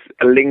always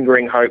a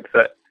lingering hope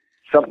that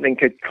something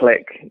could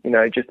click,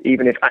 just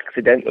even if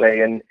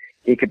accidentally, and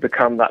he could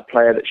become that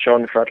player that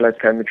shone for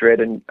Atletico Madrid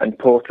and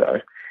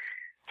Porto.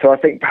 So I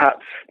think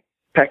perhaps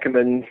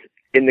Peckerman,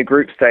 in the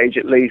group stage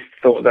at least,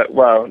 thought that,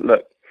 well,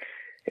 look,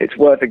 it's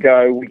worth a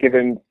go. We give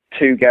him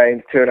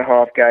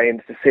 2.5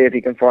 games to see if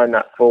he can find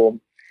that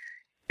form.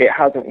 It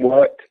hasn't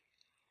worked.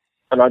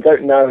 And I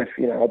don't know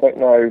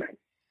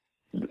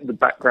the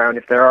background,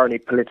 if there are any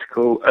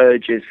political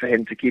urges for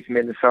him to keep him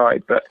in the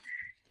side, but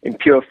in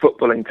pure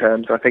footballing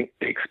terms, I think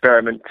the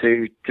experiment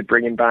to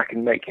bring him back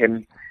and make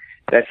him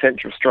their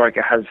central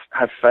striker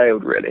has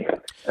failed, really.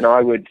 And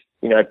I would,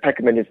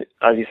 Peckerman is,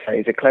 as you say,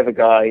 he's a clever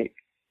guy,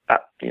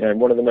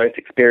 one of the most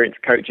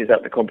experienced coaches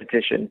at the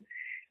competition.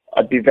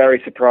 I'd be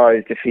very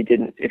surprised if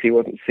he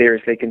wasn't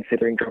seriously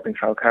considering dropping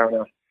Falcao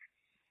now.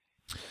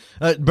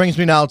 It brings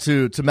me now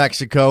to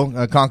Mexico,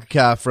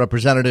 CONCACAF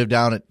representative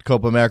down at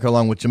Copa America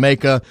along with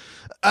Jamaica.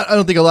 I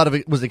don't think a lot of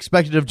it was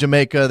expected of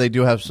Jamaica. They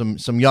do have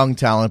some young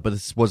talent, but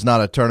this was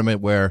not a tournament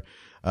where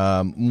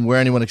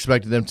anyone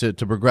expected them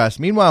to progress.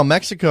 Meanwhile,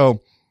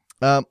 Mexico,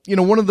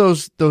 one of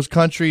those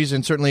countries,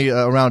 and certainly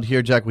around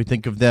here, Jack, we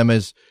think of them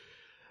as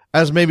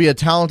maybe a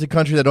talented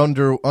country that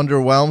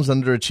underwhelms,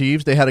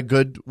 underachieves. They had a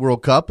good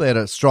World Cup. They had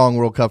a strong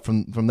World Cup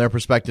from their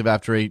perspective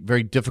after a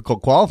very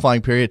difficult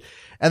qualifying period.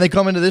 And they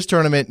come into this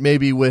tournament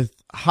maybe with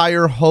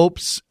higher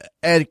hopes,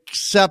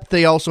 except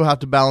they also have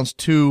to balance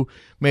two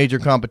major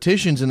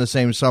competitions in the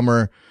same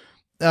summer.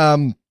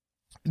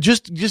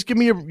 Just give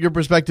me your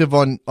perspective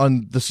on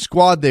the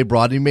squad they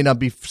brought. You may not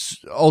be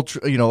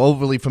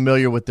overly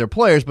familiar with their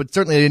players, but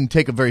certainly they didn't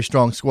take a very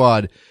strong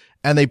squad.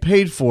 And they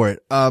paid for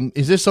it.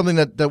 Is this something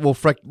that will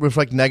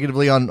reflect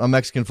negatively on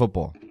Mexican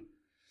football?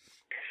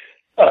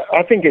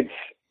 I think it's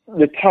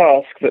the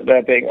task that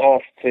they're being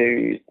asked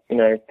to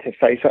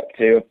face up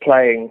to, of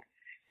playing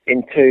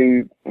in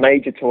two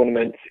major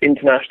tournaments,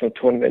 international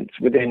tournaments,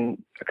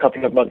 within a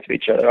couple of months of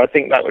each other. I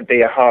think that would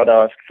be a hard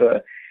ask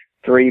for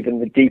for even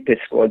the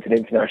deepest squads in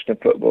international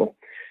football.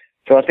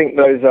 So I think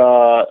those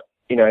are,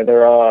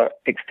 there are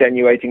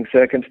extenuating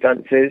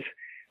circumstances,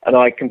 and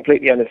I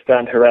completely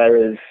understand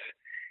Herrera's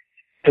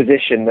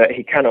position that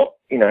he cannot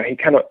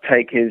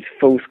take his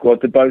full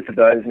squad to both of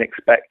those and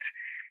expect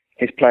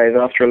his players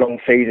after a long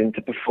season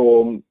to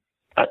perform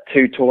at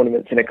 2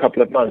 tournaments in a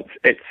couple of months.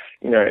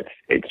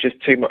 It's just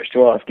too much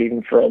to ask,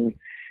 even from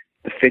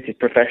the fittest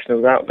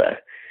professionals out there.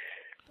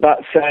 That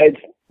said,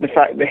 the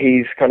fact that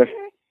he's kind of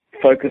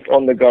focused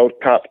on the Gold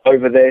Cup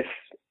over this,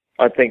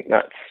 I think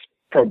that's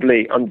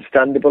probably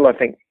understandable. I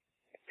think,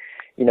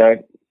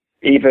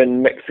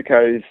 even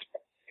Mexico's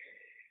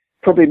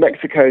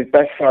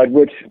best side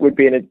would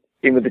be in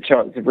with the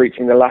chance of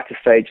reaching the latter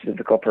stages of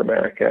the Copa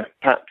America.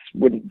 Perhaps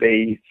wouldn't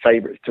be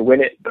favourites to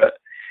win it, but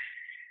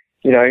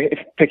if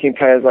picking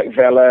players like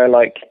Vela,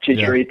 like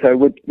Chicharito,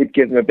 would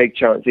give them a big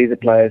chance. These are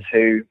players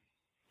who,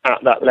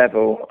 at that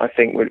level, I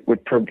think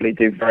would probably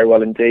do very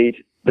well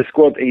indeed. The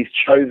squad that he's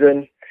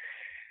chosen,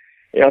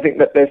 I think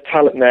that there's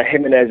talent there.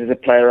 Jimenez is a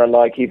player I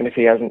like, even if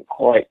he hasn't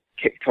quite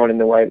kicked on in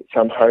the way that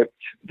some hoped.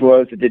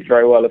 Buoza did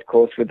very well, of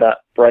course, with that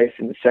brace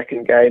in the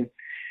second game.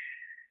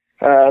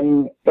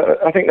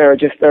 But I think there are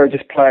just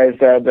players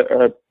there that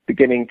are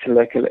beginning to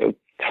look a little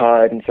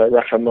tired, and so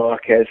Rafa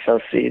Marquez,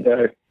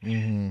 Salcido.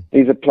 Mm-hmm.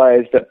 These are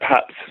players that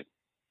perhaps,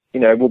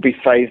 will be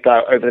phased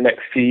out over the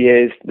next few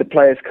years. The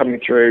players coming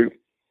through,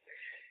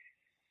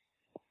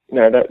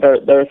 I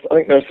think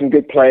there are some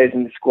good players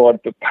in the squad,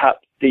 but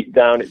perhaps deep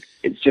down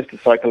it's just a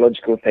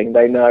psychological thing.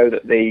 They know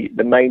that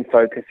the main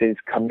focus is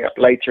coming up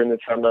later in the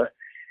summer,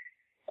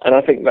 and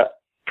I think that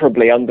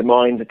probably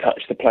undermines a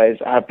touch the players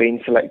that have been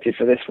selected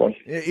for this one.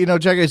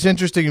 Jack, it's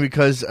interesting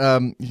because,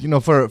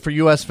 for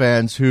U.S.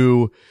 fans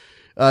who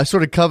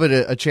sort of covet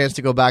a chance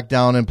to go back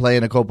down and play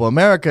in a Copa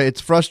America,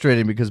 it's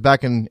frustrating because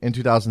back in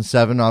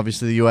 2007,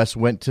 obviously the U.S.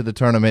 went to the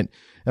tournament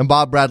and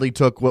Bob Bradley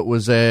took what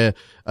was a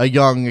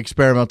young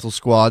experimental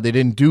squad. They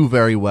didn't do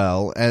very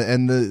well.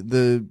 And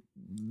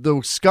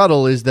the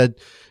scuttle is that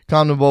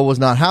CONMEBOL was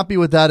not happy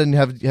with that and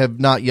have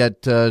not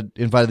yet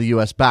invited the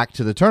U.S. back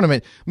to the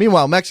tournament.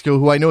 Meanwhile, Mexico,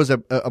 who I know is a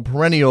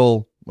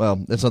perennial,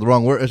 well, that's not the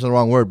wrong word. It's not the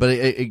wrong word, but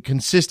a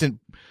consistent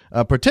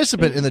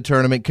participant in the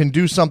tournament, can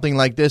do something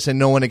like this, and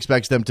no one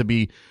expects them to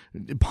be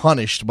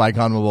punished by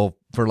CONMEBOL,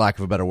 for lack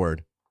of a better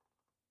word.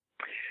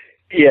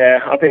 Yeah,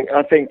 I think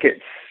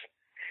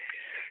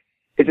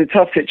it's a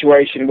tough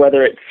situation,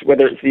 whether it's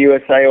the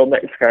USA or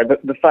Mexico.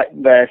 The fact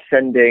that they're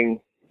sending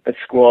a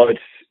squad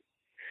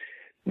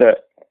that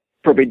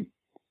probably,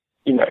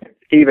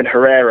 even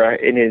Herrera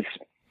in his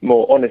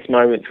more honest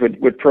moments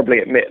would probably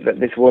admit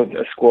that this wasn't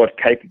a squad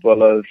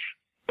capable of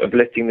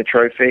lifting the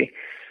trophy.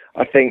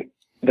 I think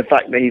the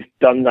fact that he's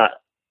done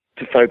that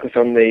to focus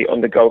on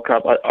the Gold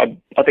Cup,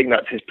 I think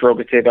that's his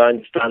prerogative. I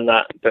understand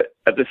that, but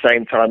at the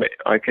same time,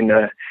 I can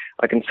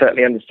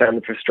certainly understand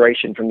the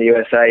frustration from the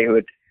USA, who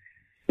would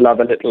love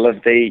a little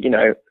of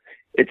the,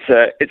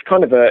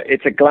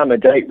 it's a glamour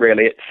date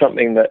really. It's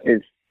something that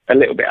is a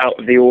little bit out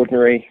of the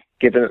ordinary,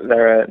 given that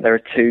there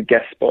are 2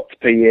 guest spots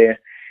per year.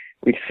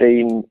 We've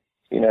seen,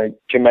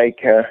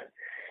 Jamaica,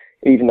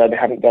 even though they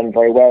haven't done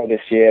very well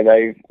this year,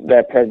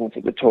 their presence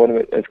at the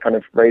tournament has kind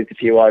of raised a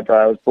few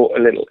eyebrows, brought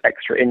a little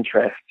extra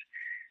interest.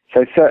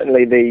 So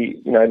certainly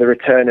the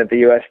return of the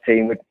US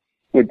team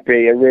would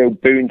be a real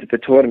boon to the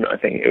tournament. I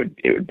think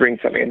it would bring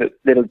something a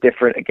little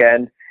different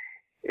again.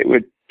 It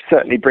would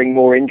certainly bring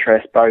more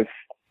interest both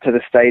to the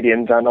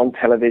stadiums and on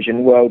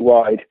television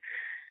worldwide.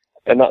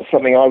 And that's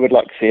something I would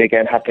like to see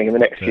again happening in the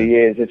next few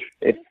years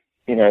if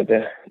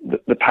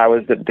the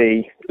powers that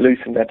be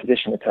loosen their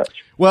position a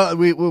touch. Well,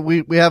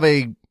 we have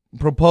a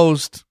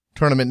proposed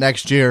tournament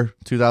next year,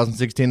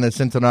 2016, the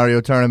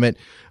Centenario tournament,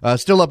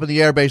 still up in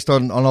the air based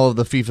on all of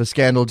the FIFA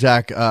scandal,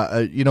 Jack.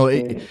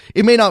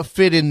 It may not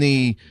fit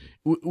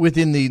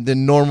within the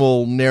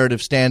normal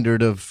narrative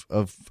standard of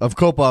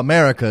Copa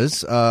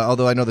Americas,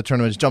 although I know the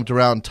tournament has jumped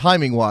around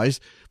timing wise,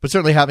 but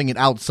certainly having it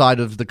outside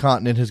of the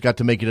continent has got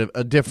to make it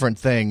a different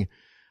thing.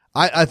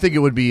 I think it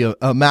would be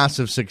a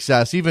massive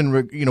success, even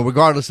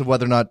regardless of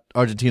whether or not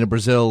Argentina,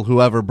 Brazil,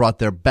 whoever brought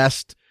their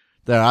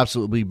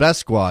absolutely best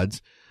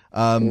squads.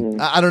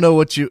 I don't know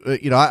what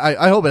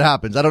I hope it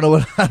happens. I don't know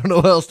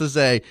what else to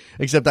say,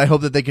 except I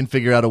hope that they can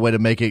figure out a way to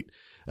make it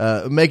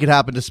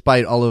happen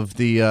despite all of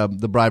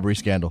the bribery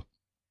scandal.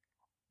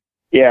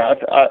 Yeah,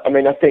 I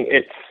think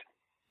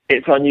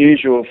it's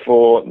unusual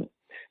for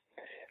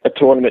a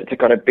tournament to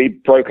kind of be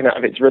broken out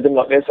of its rhythm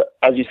like this.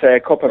 As you say,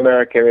 Copa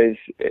America is,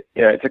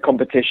 it's a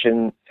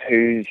competition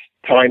whose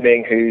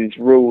timing, whose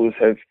rules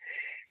have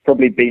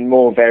probably been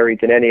more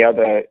varied than any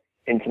other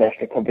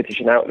international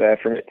competition out there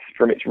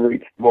from its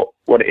roots,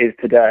 what it is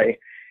today.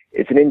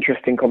 It's an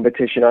interesting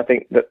competition. I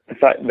think that the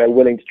fact that they're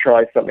willing to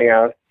try something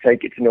else,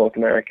 take it to North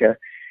America,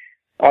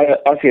 I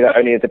see that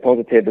only as a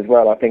positive as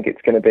well. I think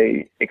it's going to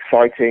be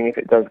exciting if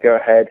it does go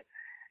ahead.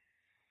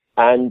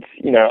 And,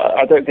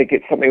 I don't think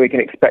it's something we can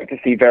expect to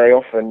see very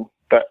often,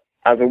 but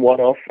as a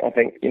one-off, I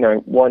think,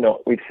 why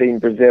not? We've seen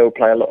Brazil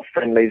play a lot of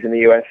friendlies in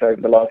the US over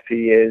the last few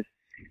years.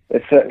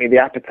 There's certainly the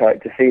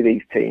appetite to see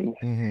these teams.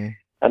 Mm-hmm.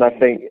 and I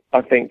think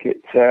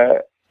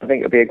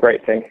it'll be a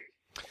great thing.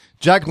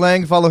 Jack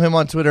Lang, follow him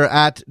on Twitter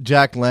at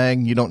Jack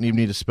Lang. You don't even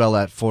need to spell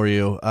that for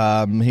you.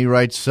 He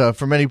writes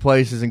for many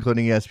places,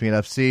 including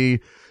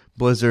ESPNFC,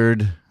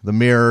 Blizzard, The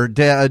Mirror.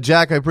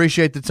 Jack, I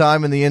appreciate the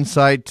time and the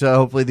insight.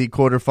 Hopefully the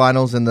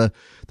quarterfinals and the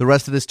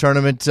rest of this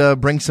tournament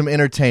bring some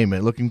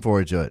entertainment. Looking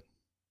forward to it.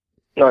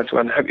 Nice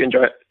one. Hope you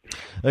enjoy it.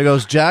 There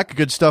goes Jack.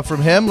 Good stuff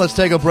from him. Let's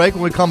take a break.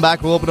 When we come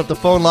back, we'll open up the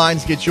phone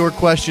lines, get your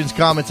questions,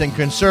 comments, and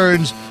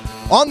concerns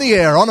on the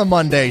air on a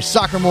Monday,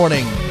 Soccer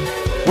Morning,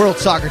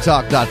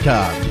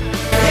 WorldSoccerTalk.com.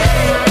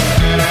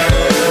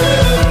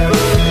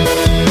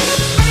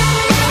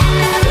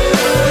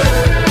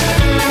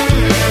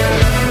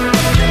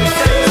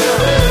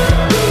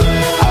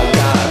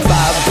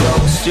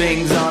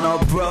 Strings on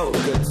a broke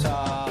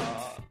guitar.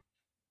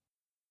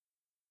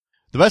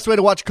 The best way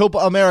to watch Copa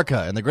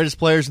America and the greatest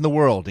players in the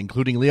world,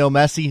 including Leo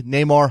Messi,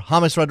 Neymar,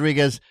 James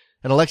Rodriguez,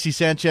 and Alexis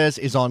Sanchez,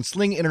 is on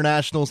Sling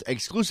International's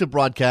exclusive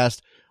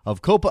broadcast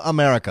of Copa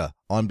America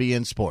on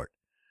beIN Sport.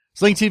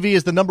 Sling TV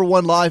is the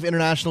 #1 live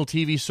international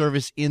TV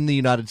service in the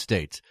United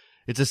States.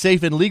 It's a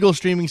safe and legal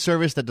streaming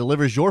service that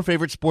delivers your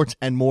favorite sports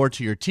and more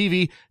to your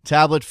TV,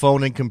 tablet,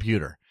 phone, and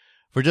computer.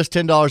 For just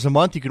 $10 a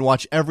month, you can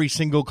watch every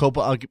single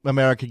Copa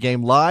America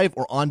game live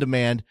or on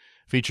demand,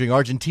 featuring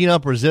Argentina,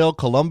 Brazil,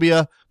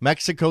 Colombia,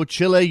 Mexico,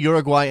 Chile,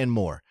 Uruguay, and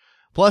more.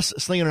 Plus,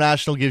 Sling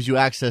International gives you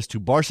access to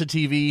Barca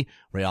TV,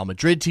 Real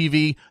Madrid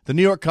TV, the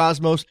New York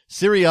Cosmos,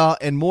 Serie A,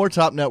 and more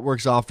top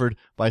networks offered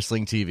by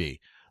Sling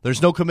TV.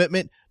 There's no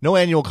commitment, no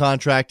annual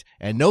contract,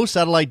 and no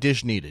satellite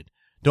dish needed.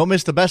 Don't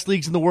miss the best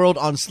leagues in the world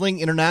on Sling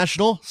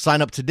International.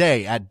 Sign up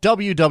today at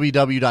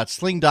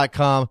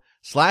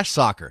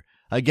www.sling.com/soccer.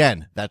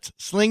 Again, that's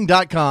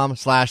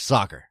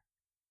sling.com/soccer.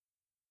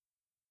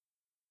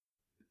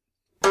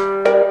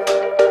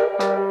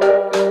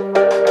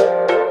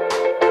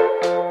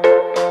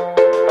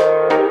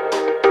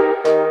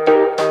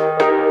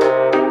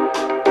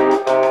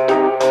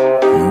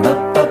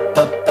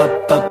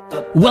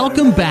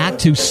 Welcome back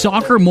to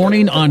Soccer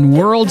Morning on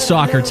World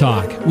Soccer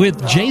Talk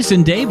with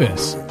Jason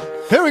Davis.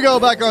 Here we go,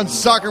 back on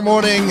Soccer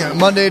Morning,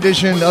 Monday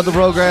edition of the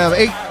program.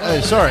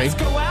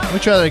 Let me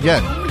try that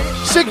again.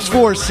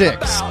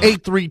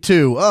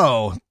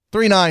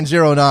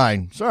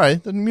 646-832-3909. Sorry,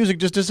 the music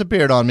just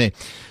disappeared on me.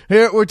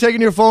 Here, we're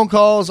taking your phone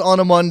calls on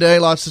a Monday.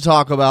 Lots to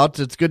talk about.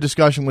 It's a good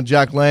discussion with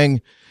Jack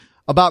Lang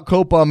about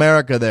Copa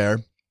America there.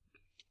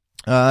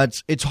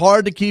 It's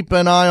hard to keep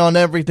an eye on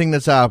everything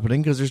that's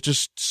happening because there's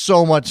just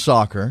so much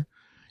soccer.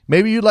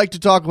 Maybe you'd like to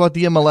talk about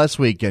the MLS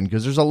weekend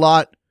because there's a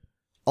lot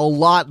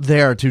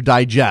there to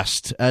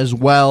digest, as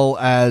well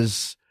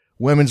as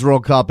Women's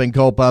World Cup and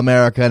Copa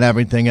America and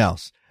everything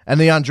else. And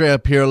the Andrea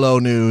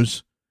Pirlo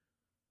news.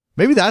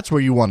 Maybe that's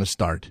where you want to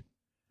start.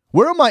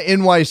 Where are my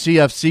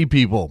NYCFC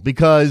people?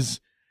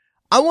 Because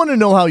I want to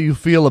know how you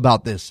feel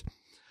about this.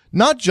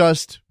 Not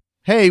just,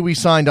 hey, we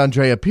signed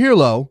Andrea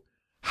Pirlo.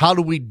 How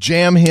do we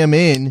jam him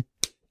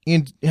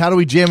how do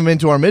we jam him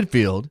into our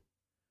midfield?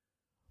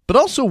 But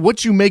also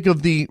what you make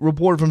of the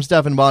report from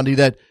Stefan Bondi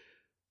that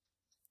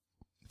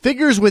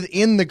figures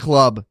within the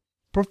club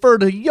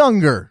preferred a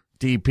younger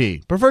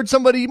DP, preferred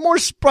somebody more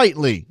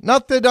sprightly.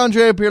 Not that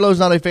Andrea Pirlo is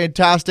not a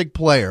fantastic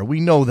player. We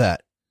know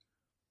that.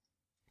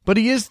 But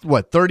he is,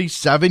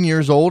 37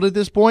 years old at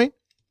this point?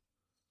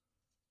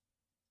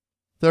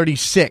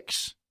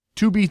 36.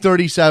 To be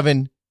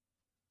 37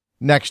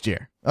 next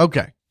year.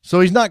 Okay. So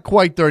he's not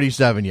quite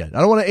 37 yet. I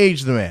don't want to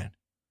age the man.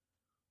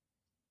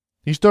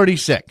 He's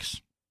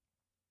 36.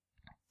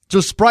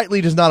 So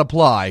sprightly does not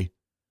apply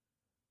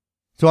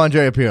to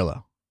Andrea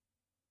Pirlo.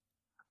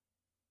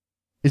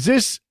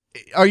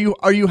 Are you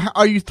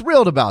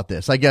thrilled about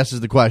this? I guess is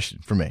the question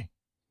for me.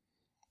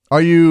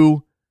 Are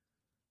you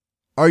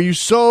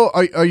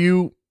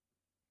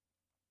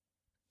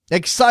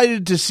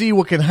excited to see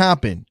what can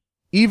happen,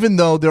 even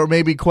though there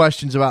may be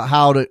questions about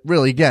how to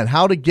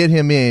get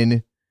him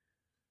in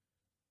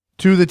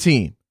to the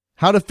team,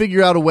 how to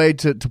figure out a way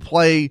to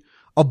play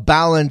a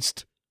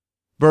balanced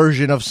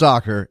version of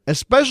soccer,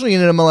 especially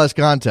in an MLS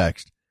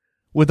context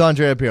with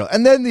Andrea Pirlo.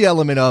 And then the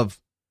element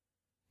of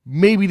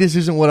maybe this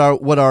isn't what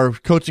our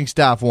coaching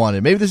staff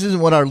wanted. Maybe this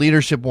isn't what our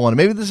leadership wanted.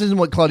 Maybe this isn't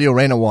what Claudio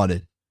Reyna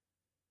wanted.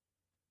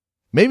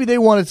 Maybe they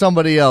wanted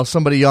somebody else,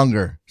 somebody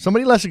younger,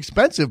 somebody less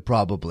expensive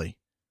probably.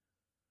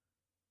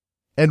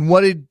 And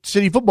what did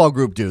City Football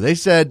Group do? They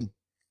said,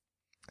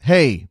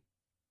 hey,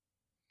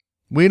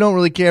 we don't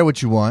really care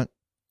what you want.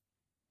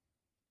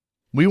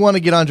 We want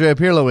to get Andrea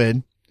Pirlo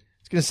in.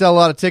 He's going to sell a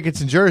lot of tickets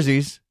and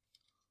jerseys.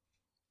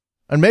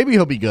 And maybe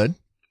he'll be good.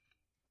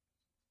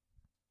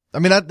 I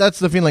mean, that's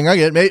the feeling I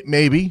get.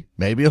 Maybe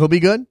he'll be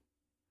good.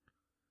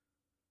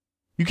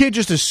 You can't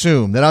just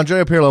assume that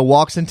Andrea Pirlo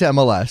walks into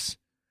MLS,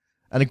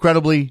 an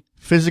incredibly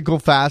physical,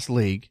 fast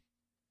league,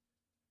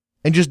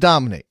 and just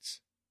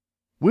dominates.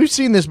 We've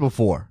seen this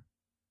before.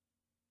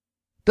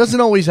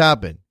 Doesn't always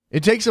happen.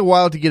 It takes a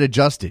while to get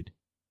adjusted.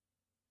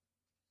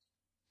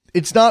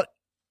 It's not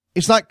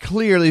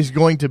clear that he's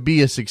going to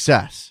be a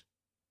success.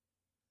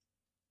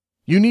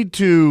 You need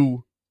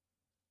to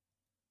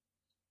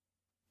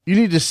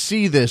to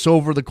see this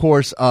over the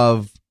course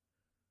of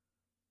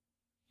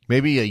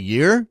maybe a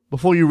year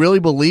before you really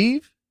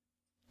believe.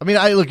 I mean,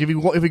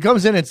 if he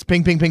comes in, it's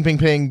ping, ping, ping, ping,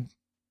 ping,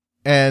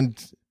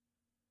 and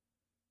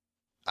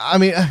I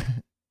mean,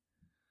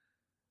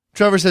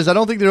 Trevor says, I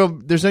don't think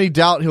there's any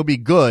doubt he'll be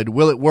good.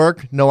 Will it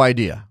work? No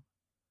idea.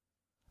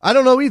 I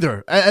don't know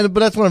either. But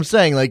that's what I'm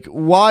saying. Like,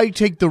 why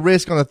take the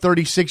risk on a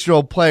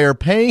 36-year-old player,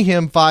 paying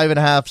him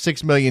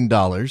 $5.5–6 million?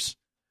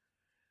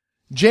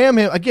 Jam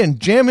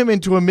him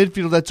into a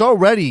midfield that's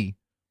already,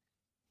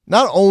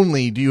 not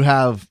only do you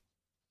have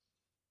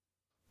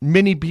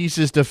many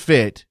pieces to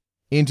fit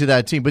into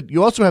that team, but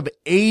you also have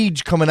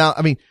age coming out.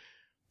 I mean,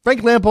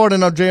 Frank Lampard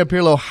and Andrea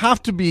Pirlo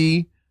have to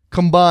be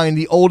combined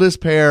the oldest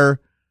pair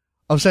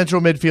of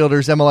central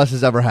midfielders MLS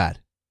has ever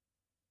had.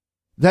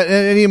 That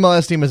any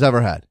MLS team has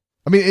ever had.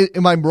 I mean,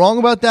 am I wrong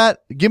about that?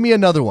 Give me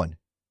another one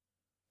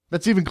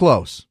that's even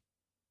close.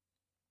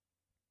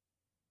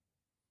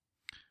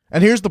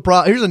 And here's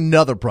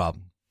another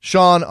problem.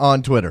 Sean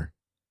on Twitter.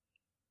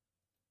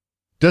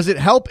 Does it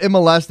help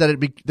MLS that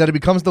it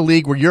becomes the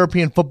league where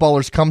European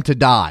footballers come to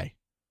die,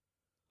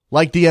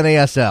 like the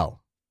NASL?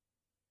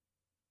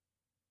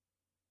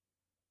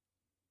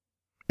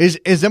 Is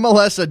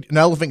MLS an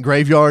elephant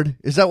graveyard?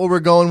 Is that where we're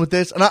going with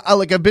this? And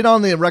I've been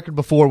on the record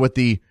before with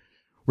the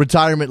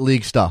retirement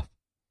league stuff.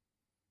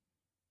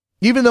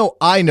 Even though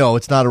I know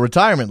it's not a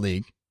retirement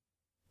league,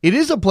 it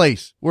is a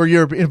place where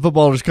European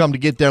footballers come to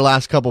get their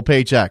last couple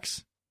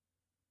paychecks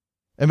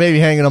and maybe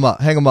hang them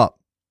up.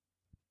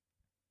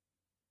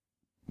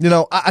 You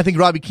know, I think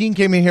Robbie Keane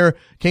came here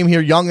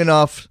young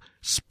enough.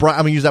 I'm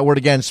going to use that word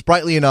again,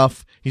 sprightly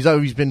enough.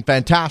 He's been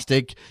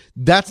fantastic.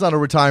 That's not a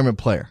retirement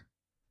player.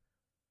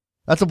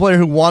 That's a player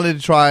who wanted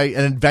to try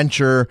an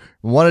adventure,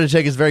 wanted to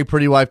take his very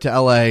pretty wife to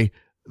LA.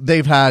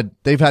 They've had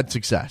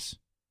success.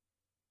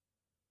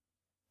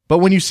 But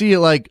when you see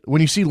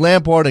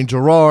Lampard and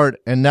Gerrard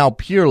and now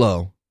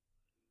Pirlo,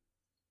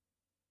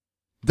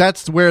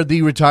 that's where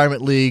the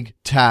retirement league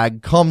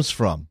tag comes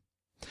from.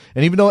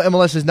 And even though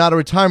MLS is not a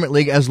retirement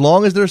league, as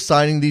long as they're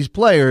signing these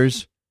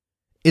players,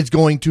 it's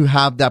going to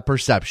have that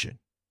perception.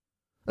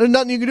 There's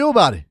nothing you can do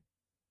about it.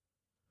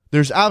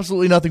 There's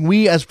absolutely nothing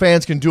we as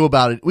fans can do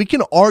about it. We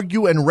can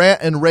argue and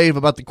rant and rave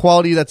about the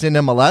quality that's in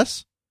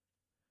MLS,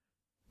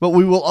 but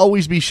we will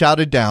always be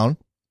shouted down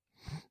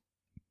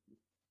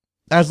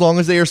as long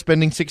as they are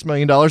spending $6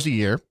 million a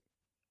year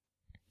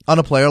on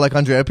a player like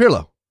Andrea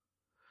Pirlo.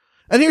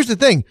 And here's the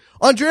thing.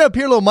 Andrea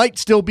Pirlo might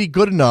still be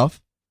good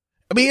enough.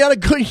 I mean, he had a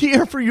good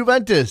year for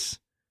Juventus.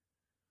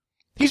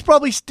 He's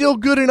probably still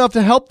good enough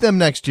to help them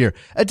next year.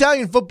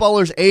 Italian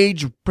footballers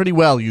age pretty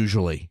well,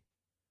 usually.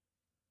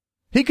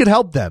 He could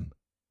help them.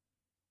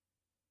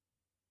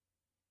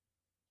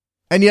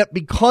 And yet,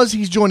 because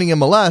he's joining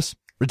MLS,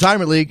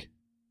 retirement league,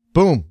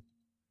 boom.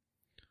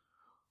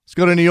 Let's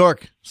go to New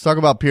York. Let's talk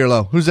about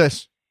Pirlo. Who's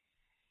this?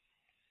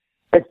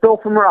 It's Bill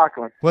from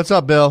Rockland. What's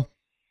up, Bill?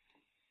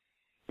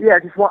 Yeah,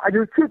 I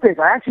do two things.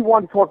 I actually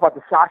wanted to talk about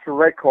the Sasha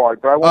red card,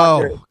 but I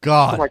wanted to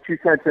put my 2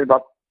 cents in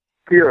about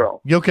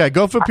Pirlo. Okay,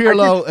 go for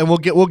Pirlo, and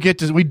we'll get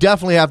to. We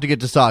definitely have to get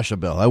to Sasha,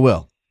 Bill. I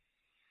will.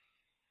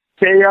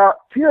 Okay,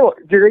 Pirlo,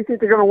 do they think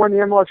they're going to win the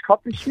MLS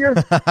Cup this year?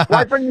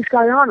 Why bring this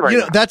guy on right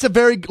now?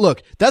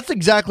 That's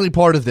exactly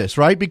part of this,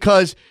 right?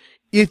 Because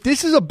if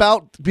this is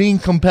about being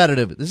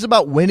competitive, this is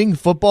about winning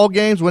football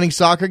games, winning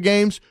soccer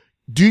games,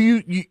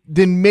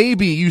 then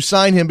maybe you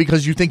sign him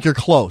because you think you're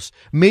close.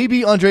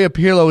 Maybe Andrea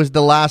Pirlo is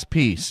the last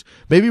piece.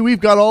 Maybe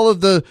we've got all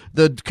of the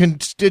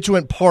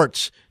constituent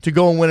parts to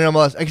go and win an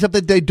MLS, except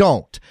that they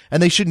don't.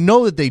 And they should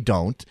know that they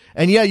don't.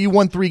 And yeah, you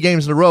won 3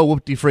 games in a row,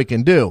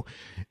 whoop-de-freaking-do.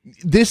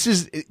 This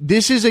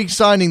is a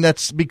signing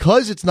that's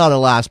because it's not a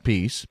last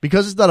piece,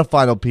 because it's not a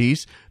final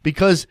piece,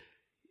 because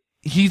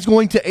he's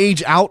going to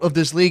age out of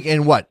this league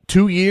in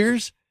 2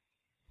 years?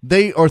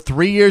 Or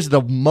 3 years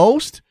the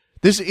most?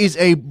 This is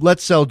a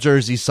let's sell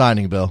jersey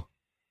signing, Bill.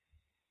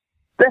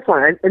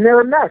 Definitely, and they're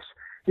a mess.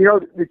 You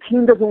know, the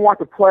team doesn't want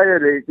the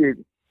player. The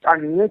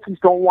Yankees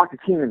don't want the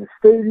team in the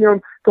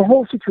stadium. The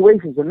whole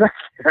situation's a mess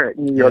here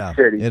in New York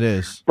City. It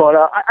is. But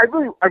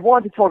I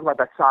wanted to talk about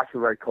that Sasha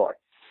red card.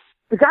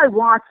 The guy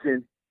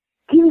Watson,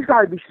 he's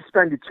got to be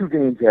suspended 2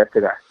 games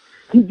after that.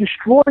 He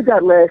destroyed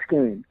that last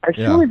game. As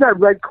soon as that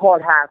red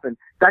card happened,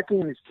 that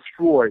game is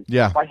destroyed.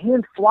 Yeah. By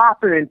him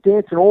flopping and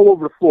dancing all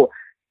over the floor.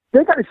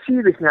 They got to see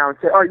this now and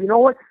say, all right, you know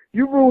what?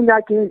 You ruined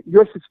that game.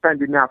 You're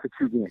suspended now for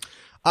 2 games.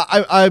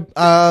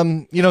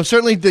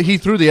 Certainly he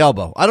threw the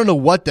elbow. I don't know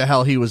what the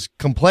hell he was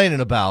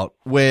complaining about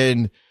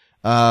when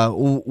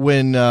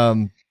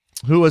Waston.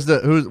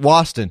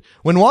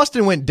 When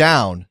Waston went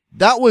down,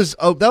 that was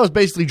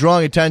basically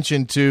drawing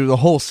attention to the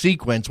whole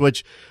sequence,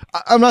 which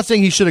I'm not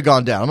saying he should have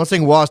gone down. I'm not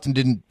saying Waston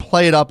didn't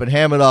play it up and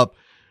ham it up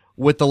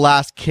with the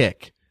last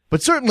kick,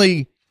 but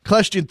certainly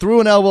Kleshtin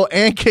threw an elbow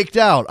and kicked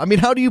out. I mean,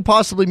 how do you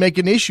possibly make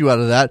an issue out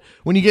of that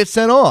when you get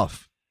sent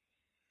off?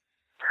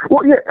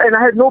 Well, yeah, and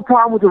I had no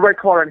problem with the red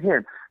card on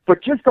him,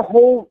 but just the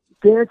whole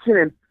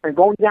dancing and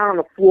going down on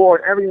the floor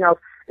and everything else,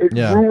 it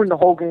ruined the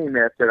whole game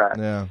after that.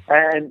 Yeah.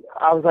 And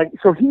I was like,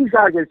 so he's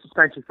got to get a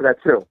suspension for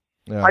that too.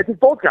 Yeah. I think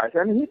both guys.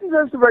 I mean, he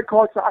deserves the red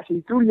card. Sashi,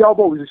 he threw the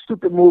elbow. It was a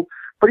stupid move.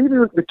 But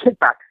even the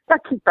kickback,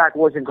 that kickback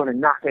wasn't going to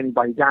knock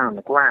anybody down on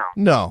the ground.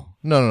 No,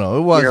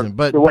 it wasn't.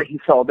 But the way he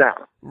fell down.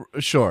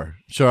 Sure,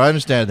 I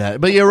understand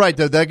that. But you're right.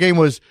 That game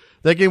was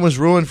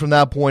ruined from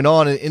that point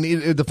on. And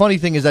the funny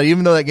thing is that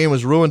even though that game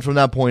was ruined from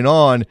that point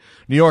on,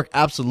 New York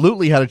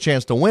absolutely had a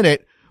chance to win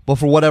it. But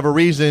for whatever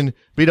reason,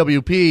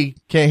 BWP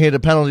can't hit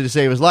a penalty to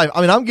save his life. I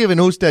mean, I'm giving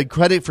Usted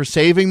credit for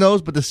saving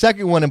those, but the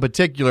second one in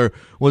particular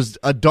was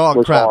a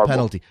dog crap horrible.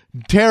 penalty.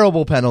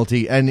 Terrible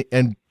penalty. And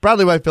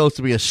Bradley White Phillips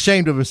to be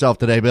ashamed of himself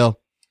today, Bill.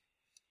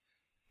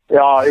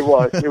 Yeah, it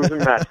was. It was a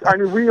mess. I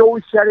mean, we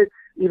always said it,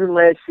 even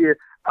last year.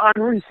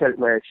 Henri said it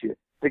last year.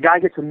 The guy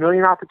gets a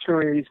million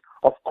opportunities.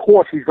 Of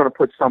course he's going to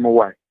put some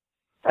away.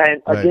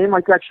 And a game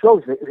like that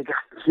shows that the guy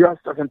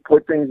just doesn't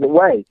put things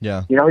away.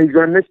 Yeah. You know, he's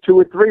going to miss 2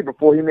 or 3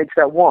 before he makes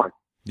that one.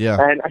 Yeah.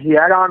 And he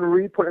had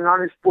Henri putting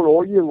on his foot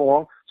all year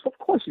long, so of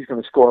course he's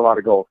going to score a lot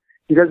of goals.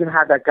 He doesn't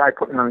have that guy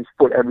putting on his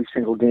foot every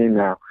single game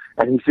now,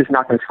 and he's just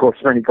not going to score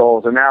so many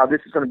goals. And now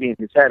this is going to be in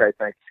his head, I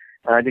think.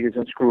 And I think it's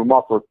going to screw him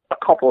up for a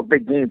couple of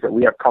big games that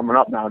we have coming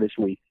up now this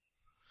week.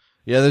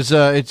 Yeah, there's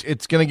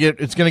it's gonna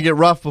get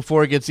rough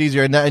before it gets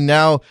easier. And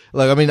now,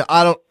 like, I mean,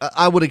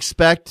 I would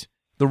expect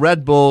the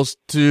Red Bulls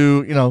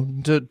to I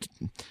don't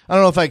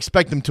know if I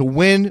expect them to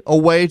win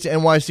away to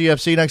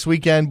NYCFC next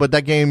weekend, but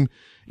that game,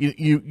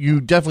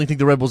 you definitely think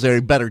the Red Bulls are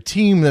a better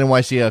team than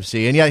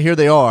NYCFC, and yet here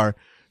they are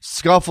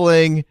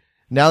scuffling.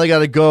 Now they got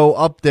to go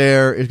up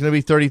there. It's going to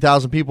be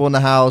 30,000 people in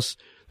the house.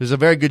 There's a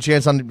very good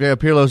chance Andrea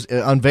Pirlo's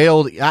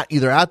unveiled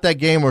either at that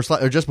game or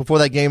just before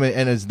that game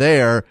and is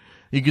there.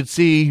 You could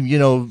see,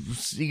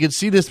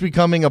 this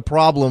becoming a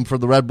problem for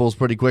the Red Bulls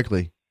pretty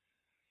quickly.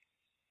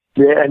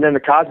 Yeah, and then the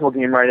Cosmo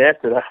game right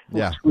after that.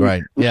 Yeah, we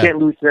can't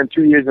lose to them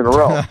 2 years in a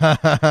row.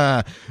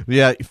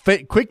 Yeah,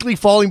 quickly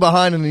falling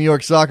behind in the New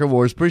York Soccer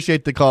Wars.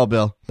 Appreciate the call,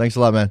 Bill. Thanks a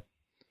lot, man.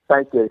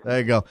 Thank you. There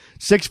you go.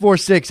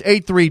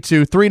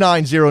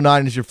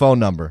 646-832-3909 is your phone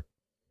number.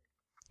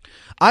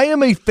 I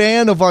am a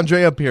fan of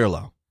Andrea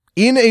Pirlo.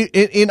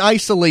 In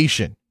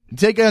isolation, you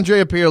take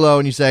Andrea Pirlo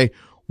and you say,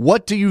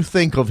 what do you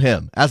think of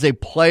him as a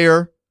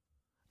player,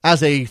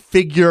 as a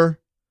figure,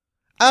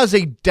 as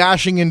a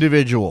dashing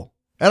individual?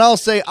 And I'll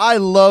say, I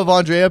love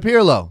Andrea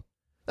Pirlo.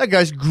 That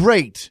guy's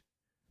great.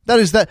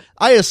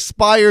 I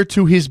aspire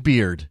to his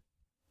beard.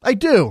 I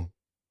do.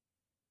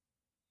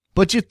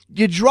 But you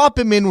drop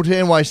him in with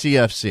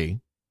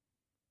NYCFC.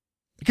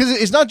 Because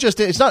it's not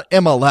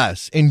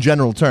MLS in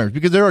general terms.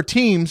 Because there are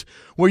teams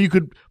where you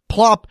could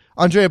plop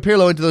Andrea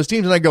Pirlo into those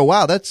teams and I go,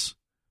 wow, that's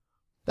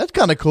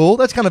kind of cool.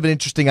 That's kind of an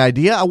interesting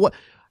idea.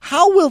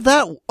 How will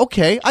that,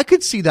 okay, I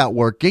could see that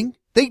working.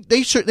 They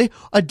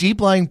a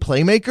deep lying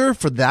playmaker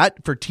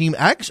for Team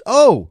X.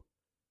 Oh,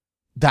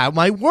 that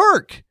might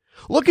work.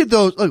 Look at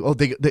those.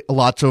 They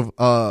lots of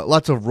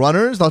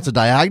runners, lots of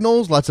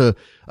diagonals, lots of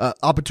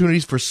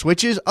opportunities for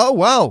switches. Oh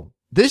wow,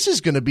 this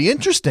is going to be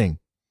interesting.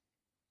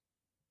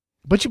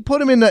 But you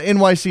put him in the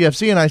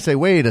NYCFC, and I say,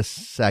 wait a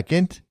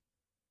second,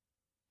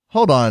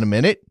 hold on a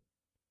minute.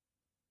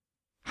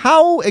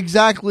 How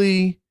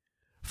exactly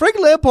Frank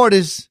Lampard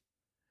is,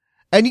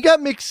 and you got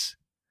mix.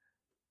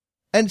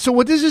 And so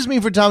what does this mean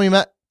for Tommy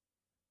Matt?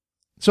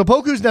 So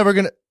Poku's never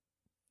going to,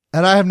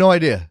 and I have no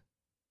idea.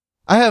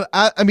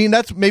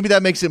 Maybe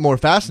that makes it more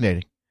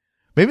fascinating.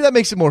 Maybe that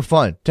makes it more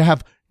fun to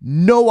have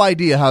no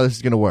idea how this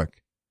is going to work.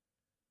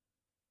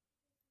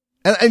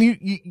 And you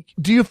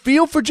do you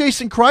feel for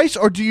Jason Kreis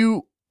or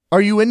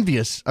are you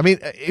envious? I mean,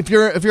 if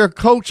you're a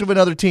coach of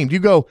another team, do you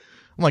go,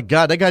 oh my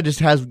God, that guy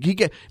just look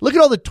at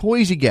all the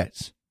toys he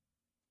gets.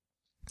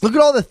 Look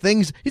at all the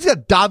things. He's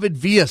got David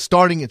Villa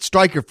starting at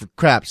striker for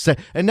craps.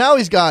 And now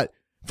he's got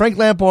Frank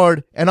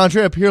Lampard and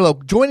Andrea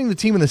Pirlo joining the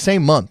team in the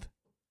same month.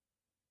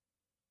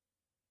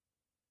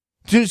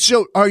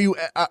 So are you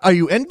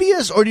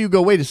envious or do you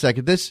go, wait a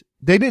second,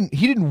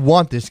 he didn't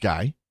want this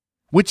guy,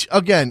 which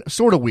again,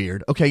 sort of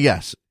weird. Okay.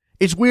 Yes.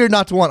 It's weird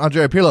not to want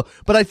Andrea Pirlo,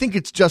 but I think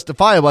it's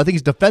justifiable. I think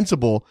it's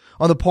defensible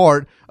on the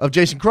part of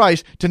Jason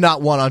Kreis to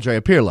not want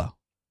Andrea Pirlo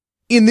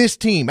in this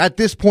team at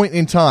this point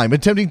in time,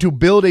 attempting to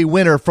build a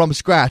winner from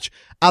scratch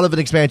out of an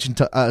expansion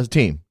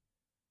team.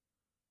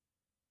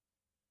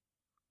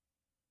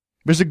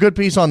 There's a good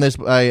piece on this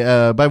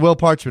by Will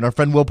Parchman, our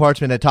friend Will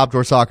Parchman at Top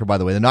Drawer Soccer, by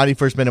the way, the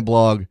 91st Minute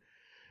blog,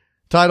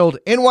 titled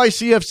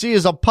 "NYCFC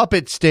is a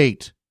puppet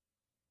state,"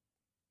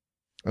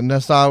 and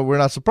we're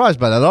not surprised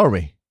by that, are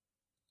we?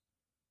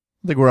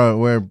 I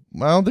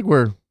don't think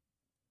we're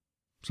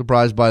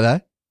surprised by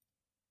that.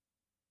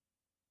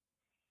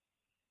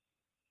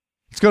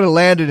 Let's go to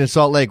Landon in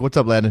Salt Lake. What's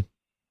up, Landon?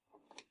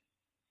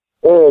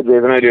 Hey,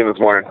 David. How you doing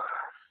this morning?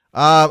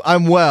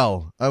 I'm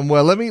well.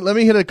 Let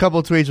me hit a couple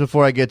of tweets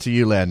before I get to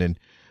you, Landon.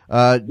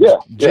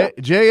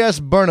 JS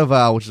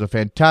Bernaval, which is a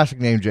fantastic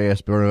name,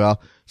 JS Bernaval,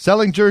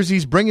 selling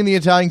jerseys, bringing the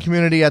Italian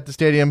community at the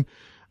stadium.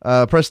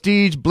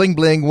 Prestige, bling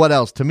bling. What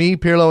else? To me,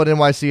 Pirlo at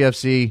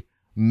NYCFC,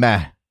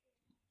 meh.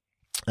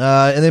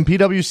 And then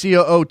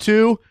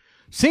PWC02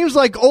 seems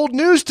like old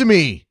news to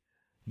me.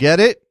 Get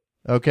it?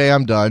 Okay,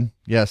 I'm done.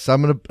 Yes,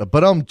 I'm gonna.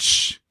 But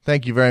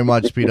Thank you very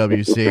much,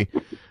 PWC.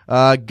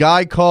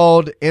 Guy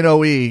called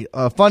NOE.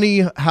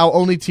 Funny how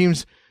only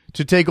teams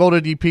to take older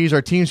DPs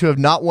are teams who have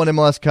not won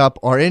MLS Cup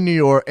or are in New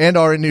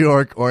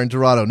York or in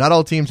Toronto. Not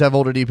all teams have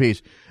older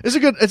DPs. It's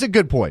a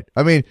good point.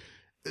 I mean,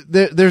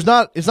 it's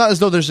not as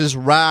though there's this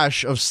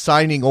rash of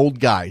signing old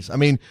guys. I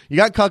mean, you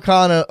got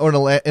Kakana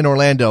in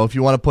Orlando. If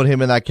you want to put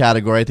him in that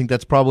category, I think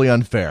that's probably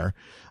unfair.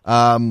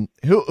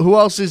 Who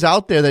else is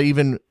out there that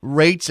even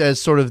rates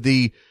as sort of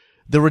the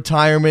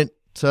retirement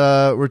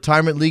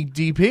league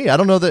DP? I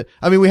don't know that.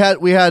 I mean, we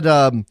had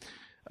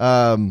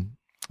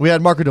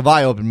Marco Di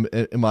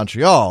Vaio in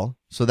Montreal,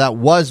 so that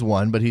was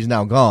one, but he's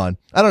now gone.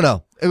 I don't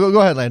know.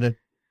 Go ahead, Landon.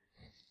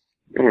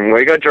 Well,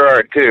 you got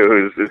Gerard,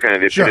 too, who's kind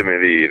of the epitome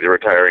of the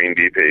retiring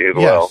DP as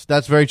well. Yes,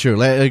 that's very true.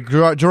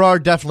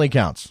 Gerard definitely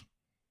counts.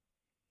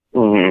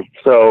 Mm-hmm.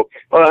 So,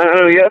 well, I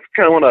know you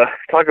kind of want to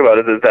talk about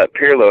it, is that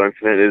Pirlo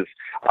incident is,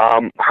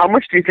 how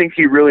much do you think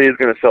he really is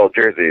going to sell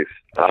jerseys?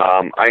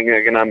 I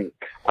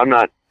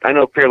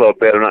know Pirlo a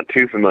bit. I'm not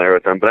too familiar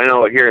with them, but I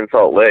know here in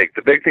Salt Lake,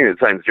 the big thing that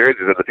signs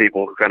jerseys are the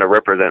people who kind of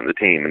represent the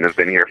team and have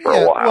been here for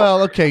a while.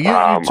 Well, okay.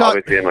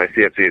 Obviously,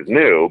 NYCFC is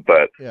new,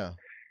 but yeah,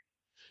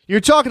 you're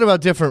talking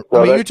about different.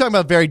 Well, you're talking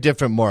about very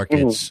different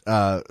markets,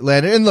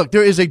 Landon. And look,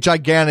 there is a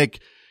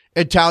gigantic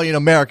Italian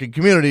American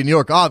community in New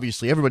York.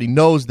 Obviously, everybody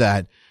knows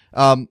that.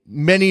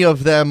 Many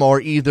of them are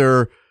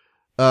either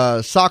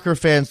soccer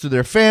fans through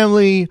their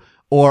family,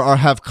 or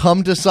have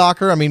come to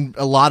soccer. I mean,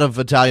 a lot of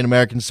Italian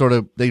Americans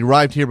they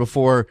arrived here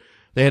before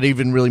they had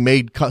even really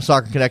made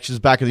soccer connections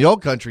back in the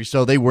old country,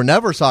 so they were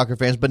never soccer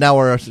fans, but now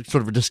are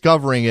sort of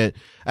discovering it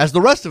as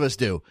the rest of us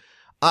do.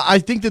 I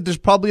think that there's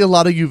probably a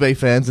lot of Juve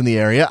fans in the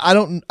area. I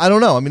don't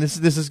know. I mean, this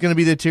is going to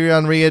be the Thierry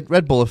Henry at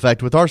Red Bull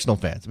effect with Arsenal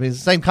fans. I mean, it's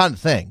the same kind of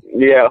thing.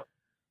 Yeah.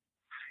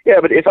 Yeah,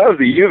 but if I was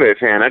a Juve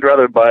fan, I'd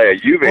rather buy a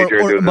Juve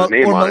jersey with his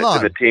name on it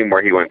than the team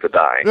where he went to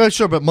die. Yeah,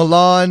 sure, but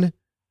Milan,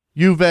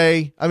 Juve,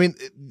 I mean,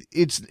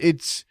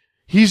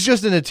 he's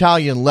just an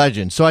Italian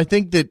legend. So I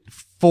think that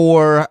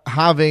for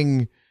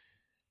having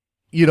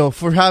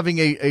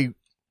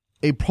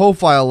a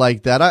profile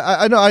like that,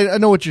 I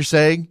know what you're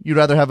saying. You'd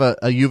rather have a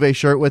Juve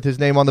shirt with his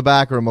name on the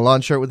back or a Milan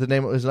shirt with his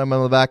name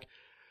on the back.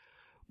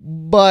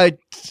 But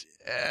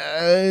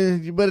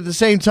at the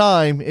same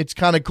time, it's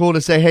kind of cool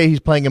to say, hey,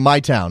 he's playing in my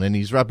town and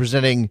he's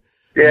representing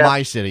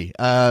my city.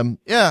 I mean,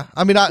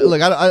 I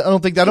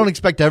don't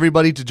expect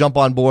everybody to jump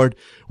on board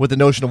with the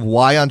notion of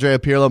why Andrea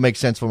Pirlo makes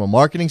sense from a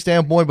marketing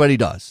standpoint, but he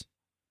does.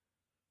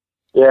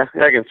 Yeah,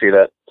 I can see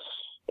that.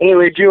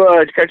 Anyway, did you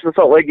catch the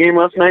Salt Lake game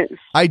last night?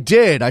 I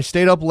did. I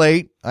stayed up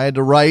late. I had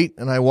to write,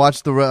 and I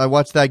watched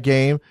that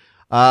game.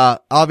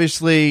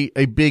 Obviously,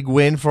 a big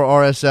win for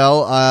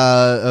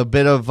RSL. A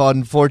bit of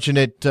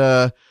unfortunate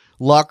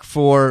luck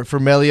for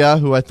Melia,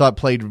 who I thought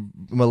played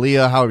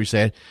however you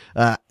say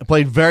it,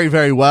 played very,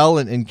 very well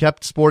and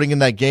kept Sporting in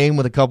that game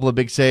with a couple of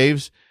big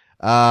saves.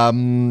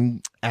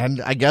 And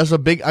I guess a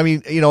big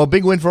win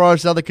for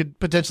RSL that could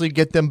potentially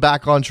get them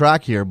back on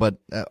track here. But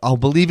I'll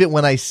believe it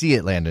when I see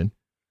it, Landon.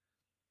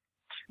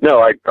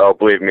 No,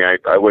 believe me,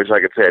 I wish I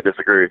could say I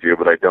disagree with you,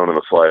 but I don't in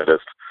the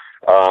slightest.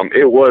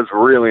 It was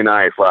really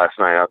nice last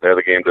night out there,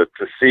 the game, to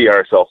see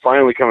ourselves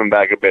finally coming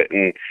back a bit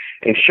and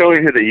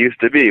showing who they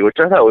used to be, which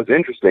I thought was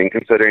interesting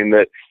considering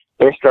that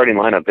their starting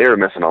lineup, they were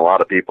missing a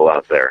lot of people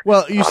out there.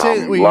 Well, you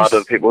say a lot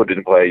of people who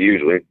didn't play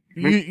usually.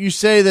 You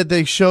say that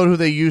they showed who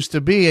they used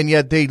to be, and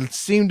yet they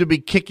seem to be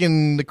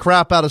kicking the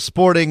crap out of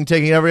Sporting,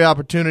 taking every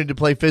opportunity to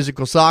play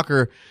physical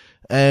soccer.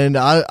 And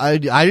I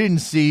didn't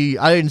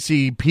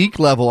see peak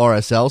level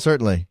RSL,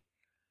 certainly.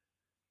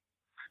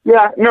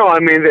 Yeah, no, I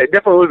mean, it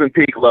definitely wasn't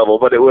peak level,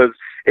 but it was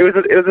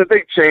a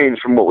big change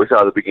from what we saw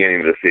at the beginning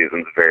of the season,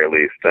 at the very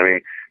least. I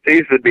mean, they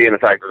used to be in the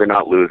fact that they're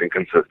not losing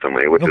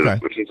consistently, which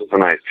is just a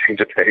nice change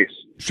of pace.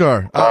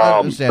 Sure,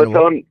 understandable. But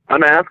so I'm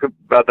going to ask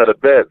about that a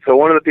bit. So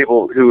one of the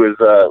people who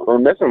were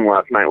missing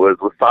last night was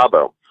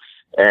Sabo.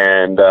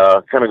 And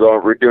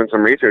we're doing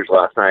some research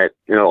last night.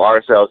 You know,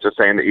 RSL is just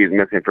saying that he's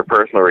missing for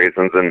personal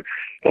reasons, and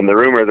the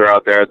rumors are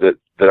out there that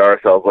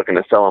RSL is looking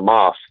to sell him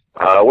off.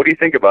 What do you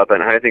think about that,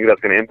 and how do you think that's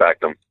going to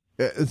impact him?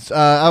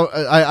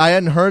 I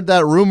hadn't heard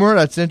that rumor.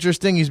 That's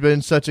interesting. He's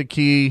been such a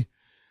key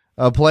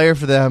player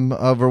for them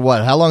over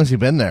what? How long has he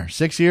been there?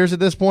 6 years at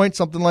this point,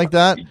 something like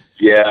that.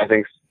 Yeah, I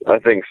think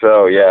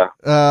so. Yeah,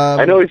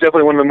 I know he's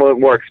definitely one of the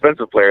more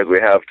expensive players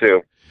we have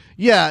too.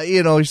 Yeah,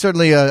 you know, he's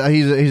certainly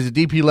he's a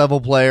DP level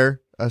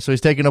player, so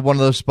he's taking up one of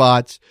those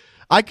spots.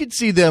 I could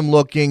see them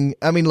looking.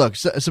 I mean, look,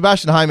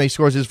 Sebastian Jaime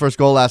scores his first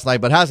goal last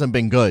night, but hasn't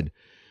been good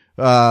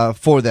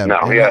for them.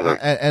 No, he hasn't.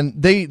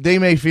 And they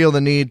may feel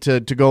the need to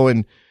go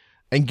and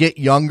get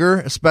younger,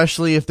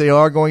 especially if they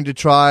are going to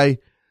try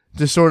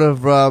to sort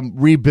of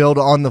rebuild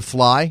on the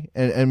fly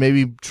and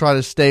maybe try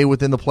to stay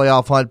within the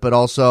playoff hunt, but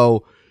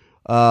also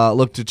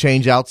look to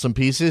change out some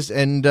pieces.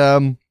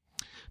 And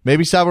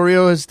maybe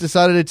Saborio has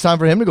decided it's time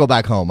for him to go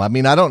back home. I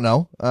mean, I don't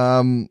know.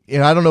 I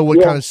don't know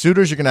what kind of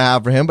suitors you're going to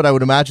have for him, but I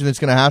would imagine it's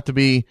going to have to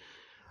be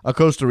a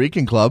Costa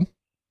Rican club.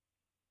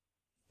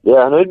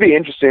 Yeah, and it'd be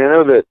interesting. I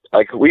know that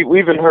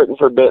we've been hurting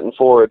for a bit in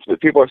forwards, but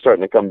people are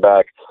starting to come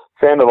back.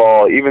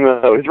 Sandoval, even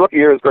though his rookie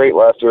year was great,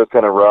 last year was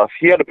kind of rough,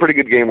 he had a pretty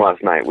good game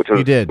last night, which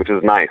was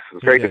nice. It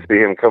was great to see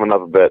him coming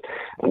up a bit.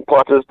 And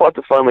Plata is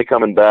finally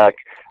coming back.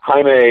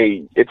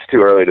 Jaime, it's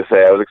too early to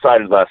say. I was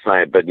excited last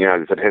night, but, as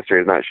I said, history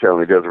has not shown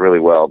he does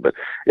really well. But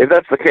if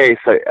that's the case,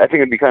 I think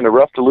it'd be kind of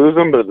rough to lose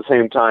him, but at the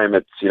same time,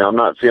 it's, I'm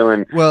not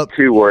feeling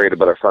too worried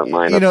about our front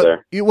line up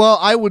there. Well,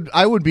 I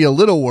would be a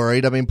little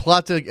worried. I mean,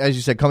 Plata, as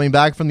you said, coming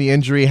back from the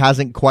injury,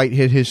 hasn't quite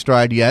hit his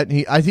stride yet.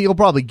 I think he'll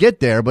probably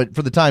get there, but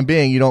for the time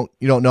being, you don't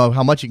know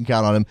how much you can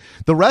count on him.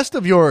 The rest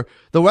of your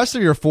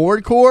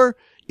forward core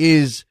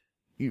is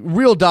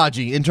real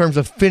dodgy in terms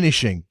of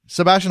finishing.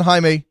 Sebastian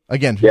Jaime,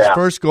 again, his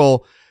first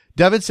goal.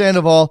 Devin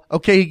Sandoval,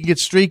 okay, he can get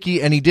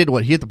streaky, and he did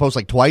what? He hit the post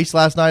like twice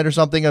last night or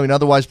something. I mean,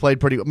 otherwise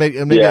played pretty, maybe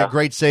a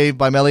great save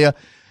by Melia.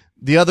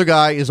 The other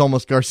guy is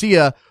almost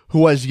Garcia,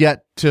 who has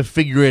yet to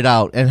figure it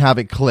out and have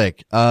it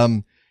click.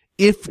 Garcia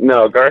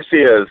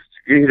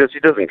he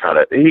doesn't cut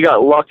it. He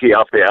got lucky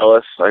off the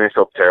Ellis. I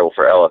feel terrible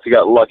for Ellis. He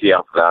got lucky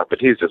off that, but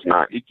he's just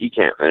not. He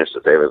can't finish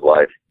to save his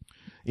life.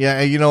 Yeah,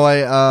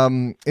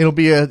 it'll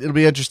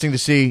be interesting to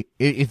see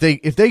if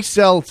they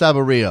sell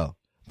Saborio,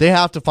 they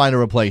have to find a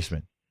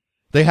replacement.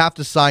 They have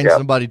to sign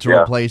somebody to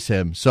replace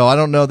him. So I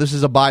don't know. This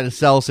is a buy to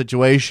sell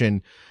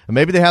situation. And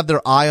maybe they have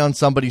their eye on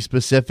somebody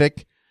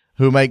specific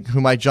who might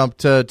jump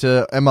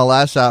to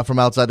MLS out from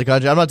outside the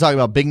country. I'm not talking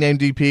about big name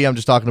DP. I'm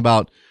just talking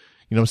about,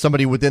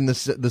 somebody within the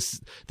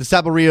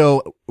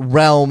Saborio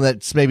realm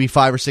that's maybe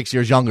 5 or 6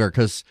 years younger.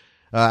 Cause,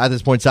 at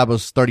this point,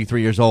 Sabo's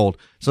 33 years old.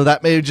 So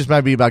that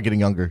might be about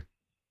getting younger.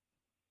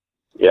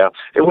 Yeah.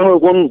 And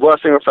one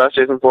last thing real fast,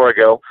 Jason, before I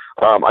go.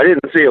 I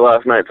didn't see it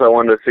last night, so I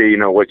wanted to see,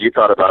 what you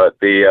thought about it.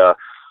 The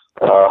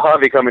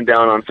Javi coming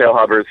down on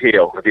Feilhaber's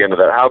heel at the end of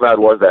that. How bad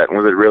was that? And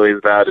was it really as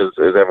bad as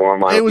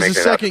everyone might? It was a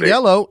second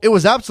yellow. It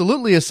was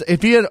absolutely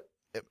it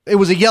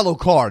was a yellow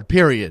card,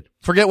 period.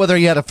 Forget whether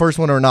he had a first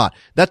one or not.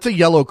 That's a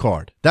yellow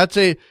card. That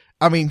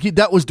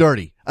was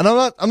dirty. And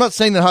I'm not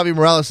saying that Javi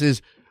Morales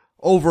is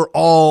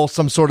overall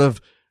some sort of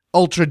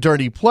ultra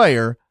dirty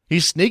player.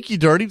 He's sneaky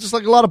dirty, just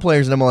like a lot of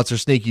players in MLS are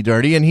sneaky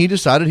dirty, and he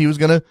decided he was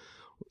going to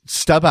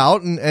step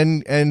out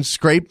and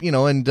scrape,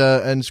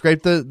 and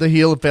scrape the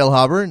heel of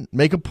Feilhaber and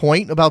make a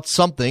point about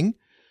something,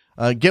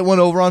 get one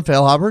over on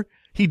Feilhaber.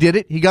 He did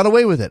it. He got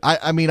away with it.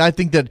 I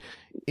think that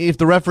if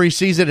the referee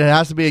sees it, it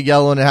has to be a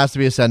yellow and it has to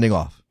be a sending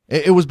off.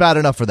 It was bad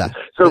enough for that.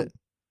 So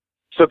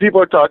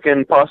people are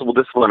talking possible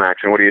discipline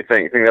action. What do you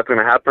think? You think that's going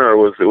to happen, or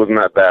wasn't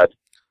that bad?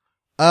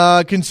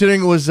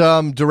 Considering it was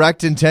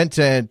direct intent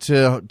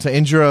to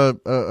injure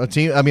a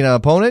team, an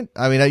opponent.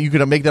 You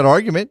could make that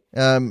argument.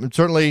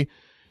 Certainly,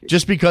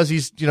 just because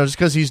he's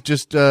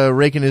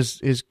raking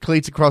his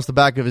cleats across the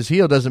back of his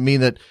heel doesn't mean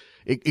that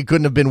it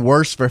couldn't have been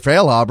worse for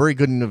Feilhaber. He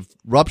couldn't have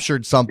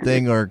ruptured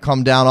something or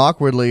come down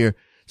awkwardly.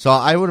 So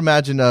I would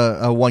imagine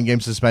a 1-game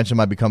suspension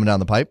might be coming down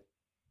the pipe.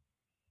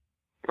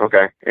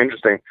 Okay,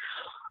 interesting.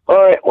 All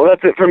right, well,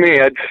 that's it for me.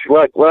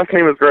 Last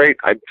name was great.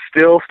 I'm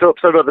still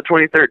upset about the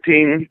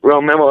 2013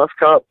 Realm MLS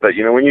Cup, but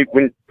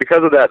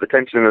because of that, the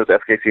tension in those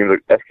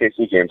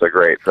SKC games are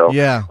great. So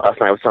last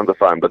night was tons of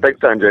fun. But thanks,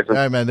 time, Jason.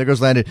 All right, man. There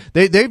goes Landon.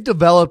 They've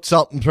developed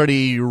something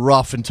pretty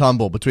rough and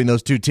tumble between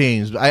those two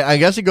teams. I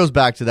guess it goes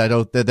back to that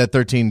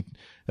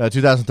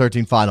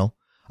 2013 final.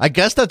 I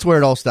guess that's where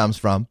it all stems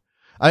from.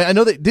 I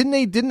know that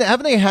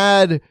haven't they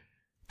had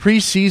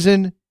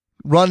preseason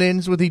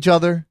run-ins with each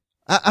other?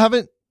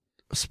 Haven't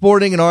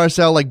Sporting and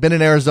RSL been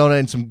in Arizona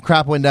and some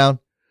crap went down?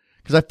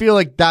 Because I feel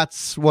like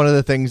that's one of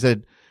the things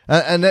that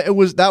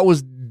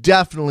was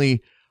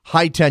definitely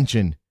high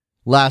tension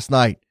last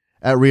night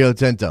at Rio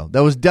Tinto.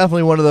 That was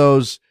definitely one of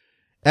those.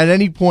 At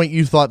any point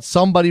you thought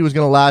somebody was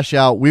going to lash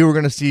out, we were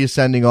going to see a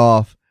sending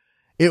off,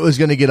 it was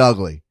going to get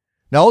ugly.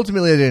 Now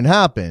ultimately it didn't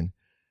happen,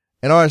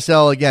 and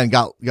RSL again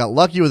got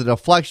lucky with a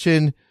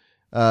deflection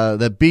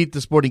that beat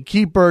the Sporting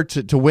keeper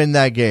to win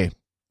that game.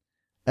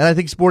 And I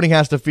think Sporting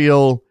has to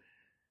feel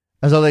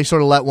as though they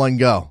sort of let one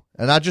go.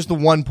 And not just the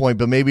 1 point,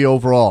 but maybe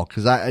overall,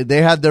 because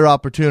they had their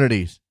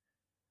opportunities.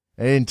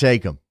 They didn't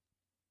take them.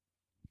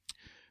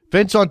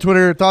 Vince on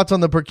Twitter, thoughts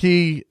on the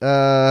Perkis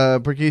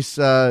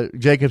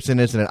Jacobson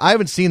incident. I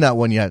haven't seen that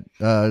one yet,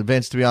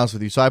 Vince, to be honest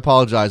with you, so I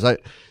apologize.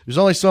 There's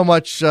only so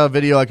much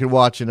video I could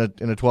watch in a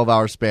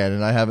 12-hour span,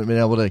 and I haven't been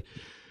able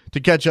to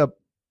catch up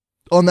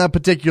on that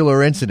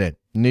particular incident.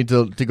 I need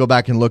to go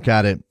back and look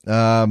at it.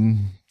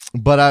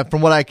 But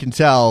from what I can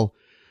tell,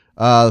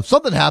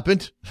 something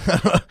happened.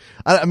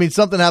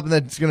 Something happened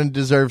that's going to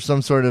deserve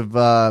some sort of,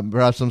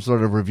 perhaps some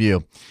sort of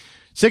review.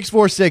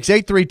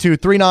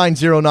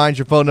 646-832-3909 is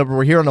your phone number.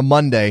 We're here on a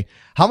Monday.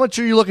 How much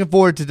are you looking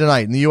forward to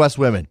tonight in the U.S.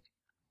 women?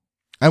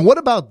 And what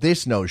about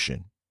this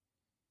notion?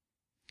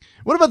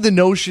 What about the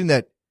notion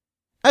that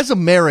as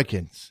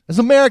Americans, as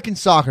American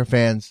soccer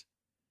fans,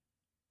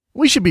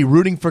 we should be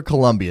rooting for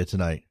Colombia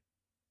tonight?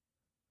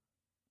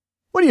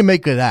 What do you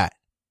make of that?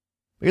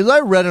 Because I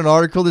read an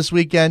article this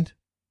weekend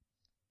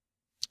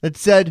that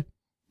said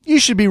you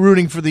should be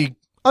rooting for the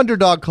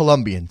underdog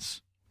Colombians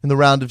in the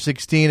round of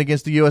 16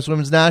 against the U.S.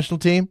 women's national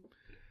team.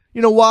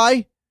 You know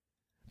why?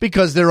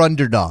 Because they're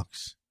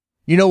underdogs.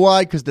 You know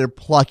why? Because they're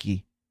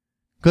plucky.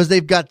 Because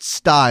they've got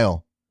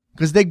style.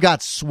 Because they've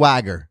got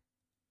swagger.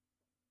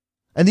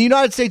 And the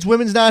United States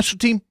women's national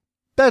team,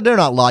 they're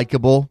not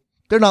likable.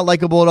 They're not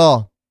likable at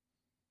all.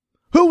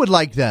 Who would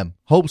like them?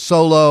 Hope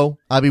Solo,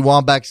 Abby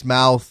Wambach's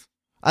mouth.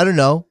 I don't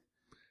know.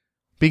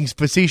 Being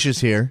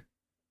facetious here.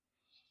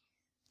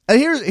 And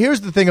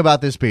here's the thing about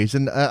this piece,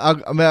 and I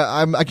don't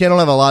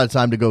have a lot of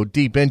time to go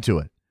deep into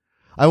it.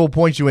 I will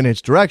point you in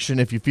its direction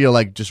if you feel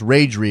like just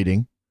rage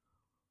reading.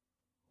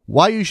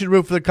 Why you should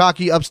root for the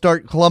cocky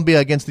upstart Colombia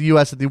against the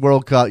U.S. at the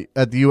World Cup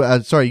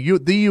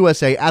the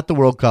USA at the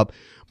World Cup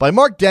by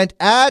Mark Dent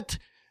at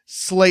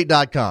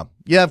Slate.com.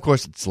 Yeah, of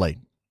course it's Slate.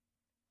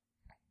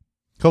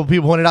 A couple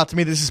people pointed out to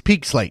me this is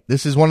peak Slate.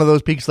 This is one of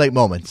those peak Slate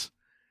moments.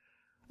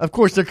 Of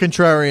course they're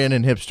contrarian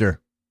and hipster.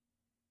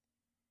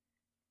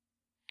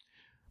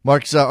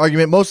 Mark's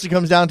argument mostly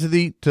comes down to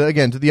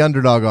the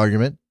underdog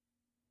argument.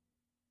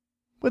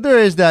 But there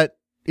is that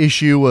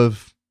issue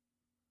of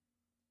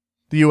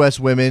the U.S.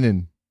 women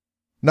and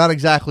not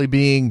exactly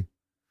being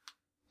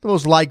the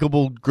most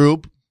likable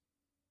group.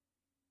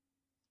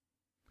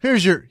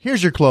 Here's your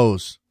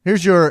close.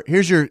 Here's your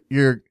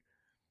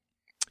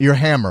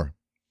hammer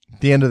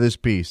at the end of this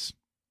piece.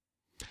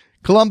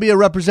 Colombia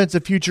represents a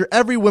future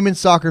every women's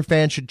soccer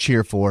fan should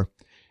cheer for,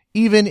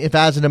 even if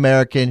as an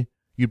American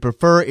you'd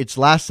prefer its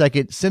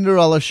last-second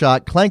Cinderella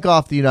shot clank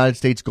off the United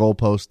States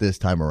goalpost this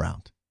time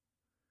around.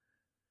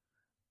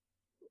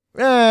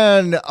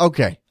 And,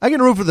 okay, I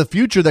can root for the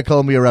future that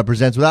Colombia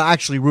represents without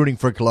actually rooting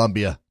for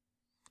Colombia.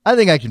 I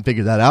think I can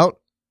figure that out.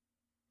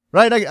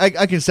 Right?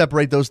 I can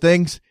separate those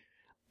things.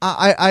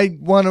 I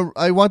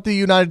want the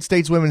United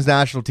States women's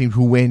national team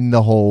to win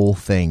the whole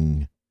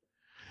thing.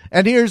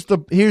 And here's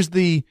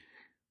the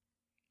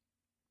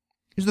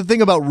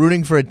thing about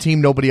rooting for a team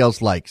nobody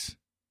else likes.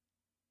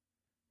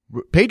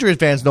 Patriot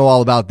fans know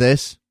all about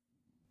this.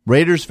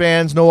 Raiders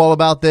fans know all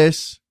about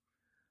this.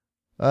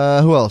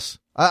 Who else?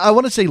 I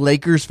want to say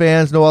Lakers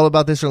fans know all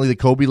about this, certainly the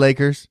Kobe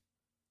Lakers.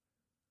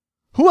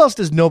 Who else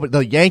does nobody?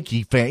 The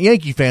Yankee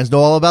fans know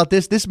all about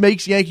this. This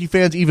makes Yankee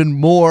fans even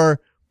more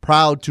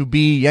proud to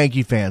be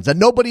Yankee fans, that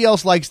nobody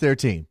else likes their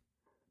team.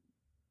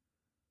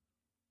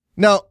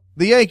 Now,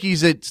 the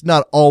Yankees, it's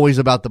not always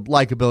about the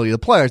likability of the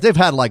players. They've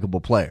had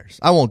likable players.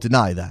 I won't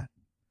deny that.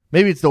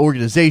 Maybe it's the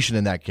organization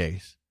in that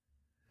case.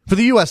 For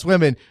the U.S.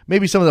 women,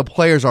 maybe some of the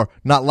players are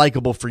not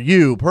likable for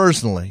you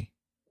personally.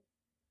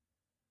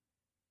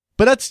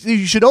 But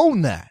you should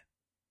own that.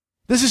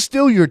 This is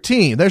still your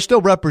team. They're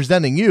still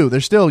representing you. They're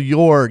still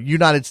your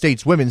United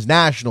States women's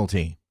national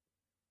team.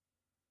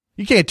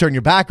 You can't turn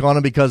your back on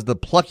them because the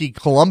plucky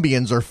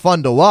Colombians are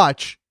fun to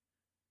watch.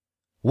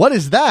 What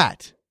is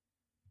that?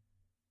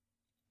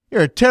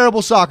 You're a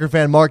terrible soccer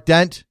fan, Mark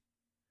Dent.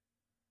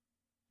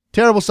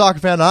 Terrible soccer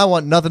fan, and I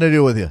want nothing to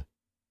do with you.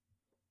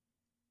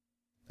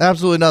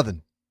 Absolutely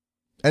nothing.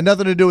 And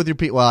nothing to do with your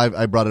people. Well,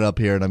 I brought it up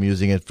here, and I'm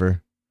using it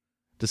for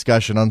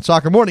discussion on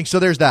Soccer Morning, so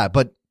there's that.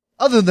 But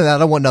other than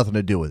that, I want nothing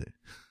to do with it.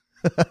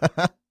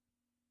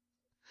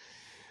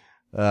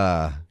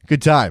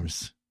 Good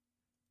times.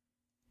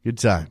 Good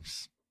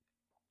times.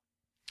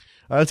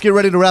 All right, let's get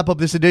ready to wrap up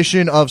this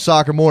edition of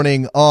Soccer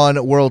Morning on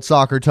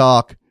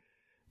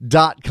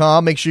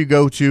WorldSoccerTalk.com. Make sure you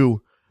go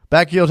to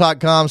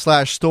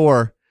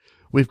backheel.com/store.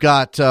 We've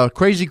got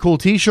crazy cool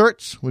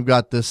t-shirts. We've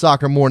got the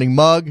Soccer Morning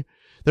mug.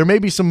 There may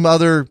be some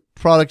other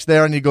products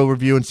there. I need to go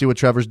review and see what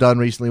Trevor's done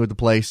recently with the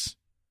place.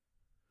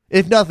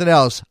 If nothing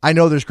else, I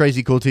know there's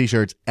crazy cool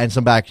t-shirts and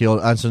some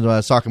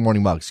some Soccer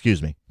Morning mugs.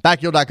 Excuse me.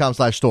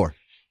 Backheel.com/store.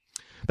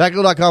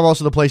 Backheel.com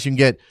also the place you can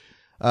get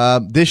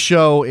this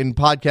show in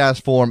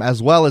podcast form,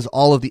 as well as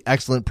all of the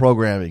excellent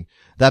programming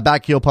that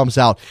Backheel pumps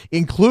out,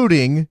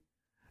 including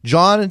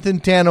Jonathan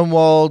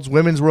Tannenwald's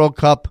Women's World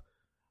Cup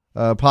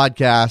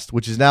podcast,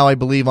 which is now, I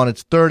believe, on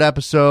its third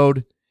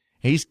episode.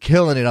 He's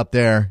killing it up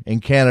there in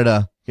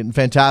Canada, getting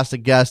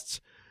fantastic guests,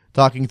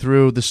 talking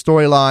through the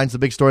storylines, the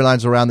big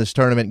storylines around this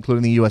tournament,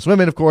 including the U.S.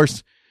 women, of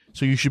course.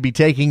 So you should be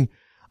taking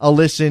a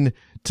listen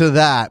to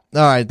that.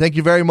 All right. Thank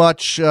you very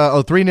much.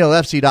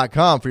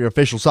 3nilfc.com for your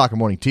official Soccer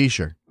Morning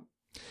t-shirt.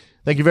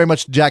 Thank you very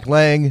much to Jack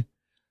Lang,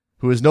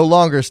 who is no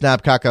longer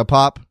Snap Kaka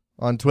Pop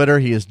on Twitter.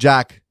 He is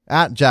Jack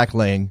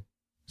Lang.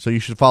 So you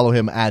should follow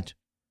him at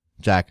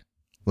Jack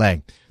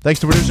Lang. Thanks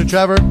to producer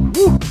Trevor.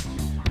 Woo.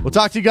 We'll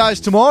talk to you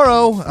guys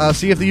tomorrow.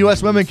 See if the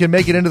U.S. women can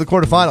make it into the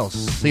quarterfinals.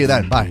 See you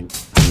then. Bye.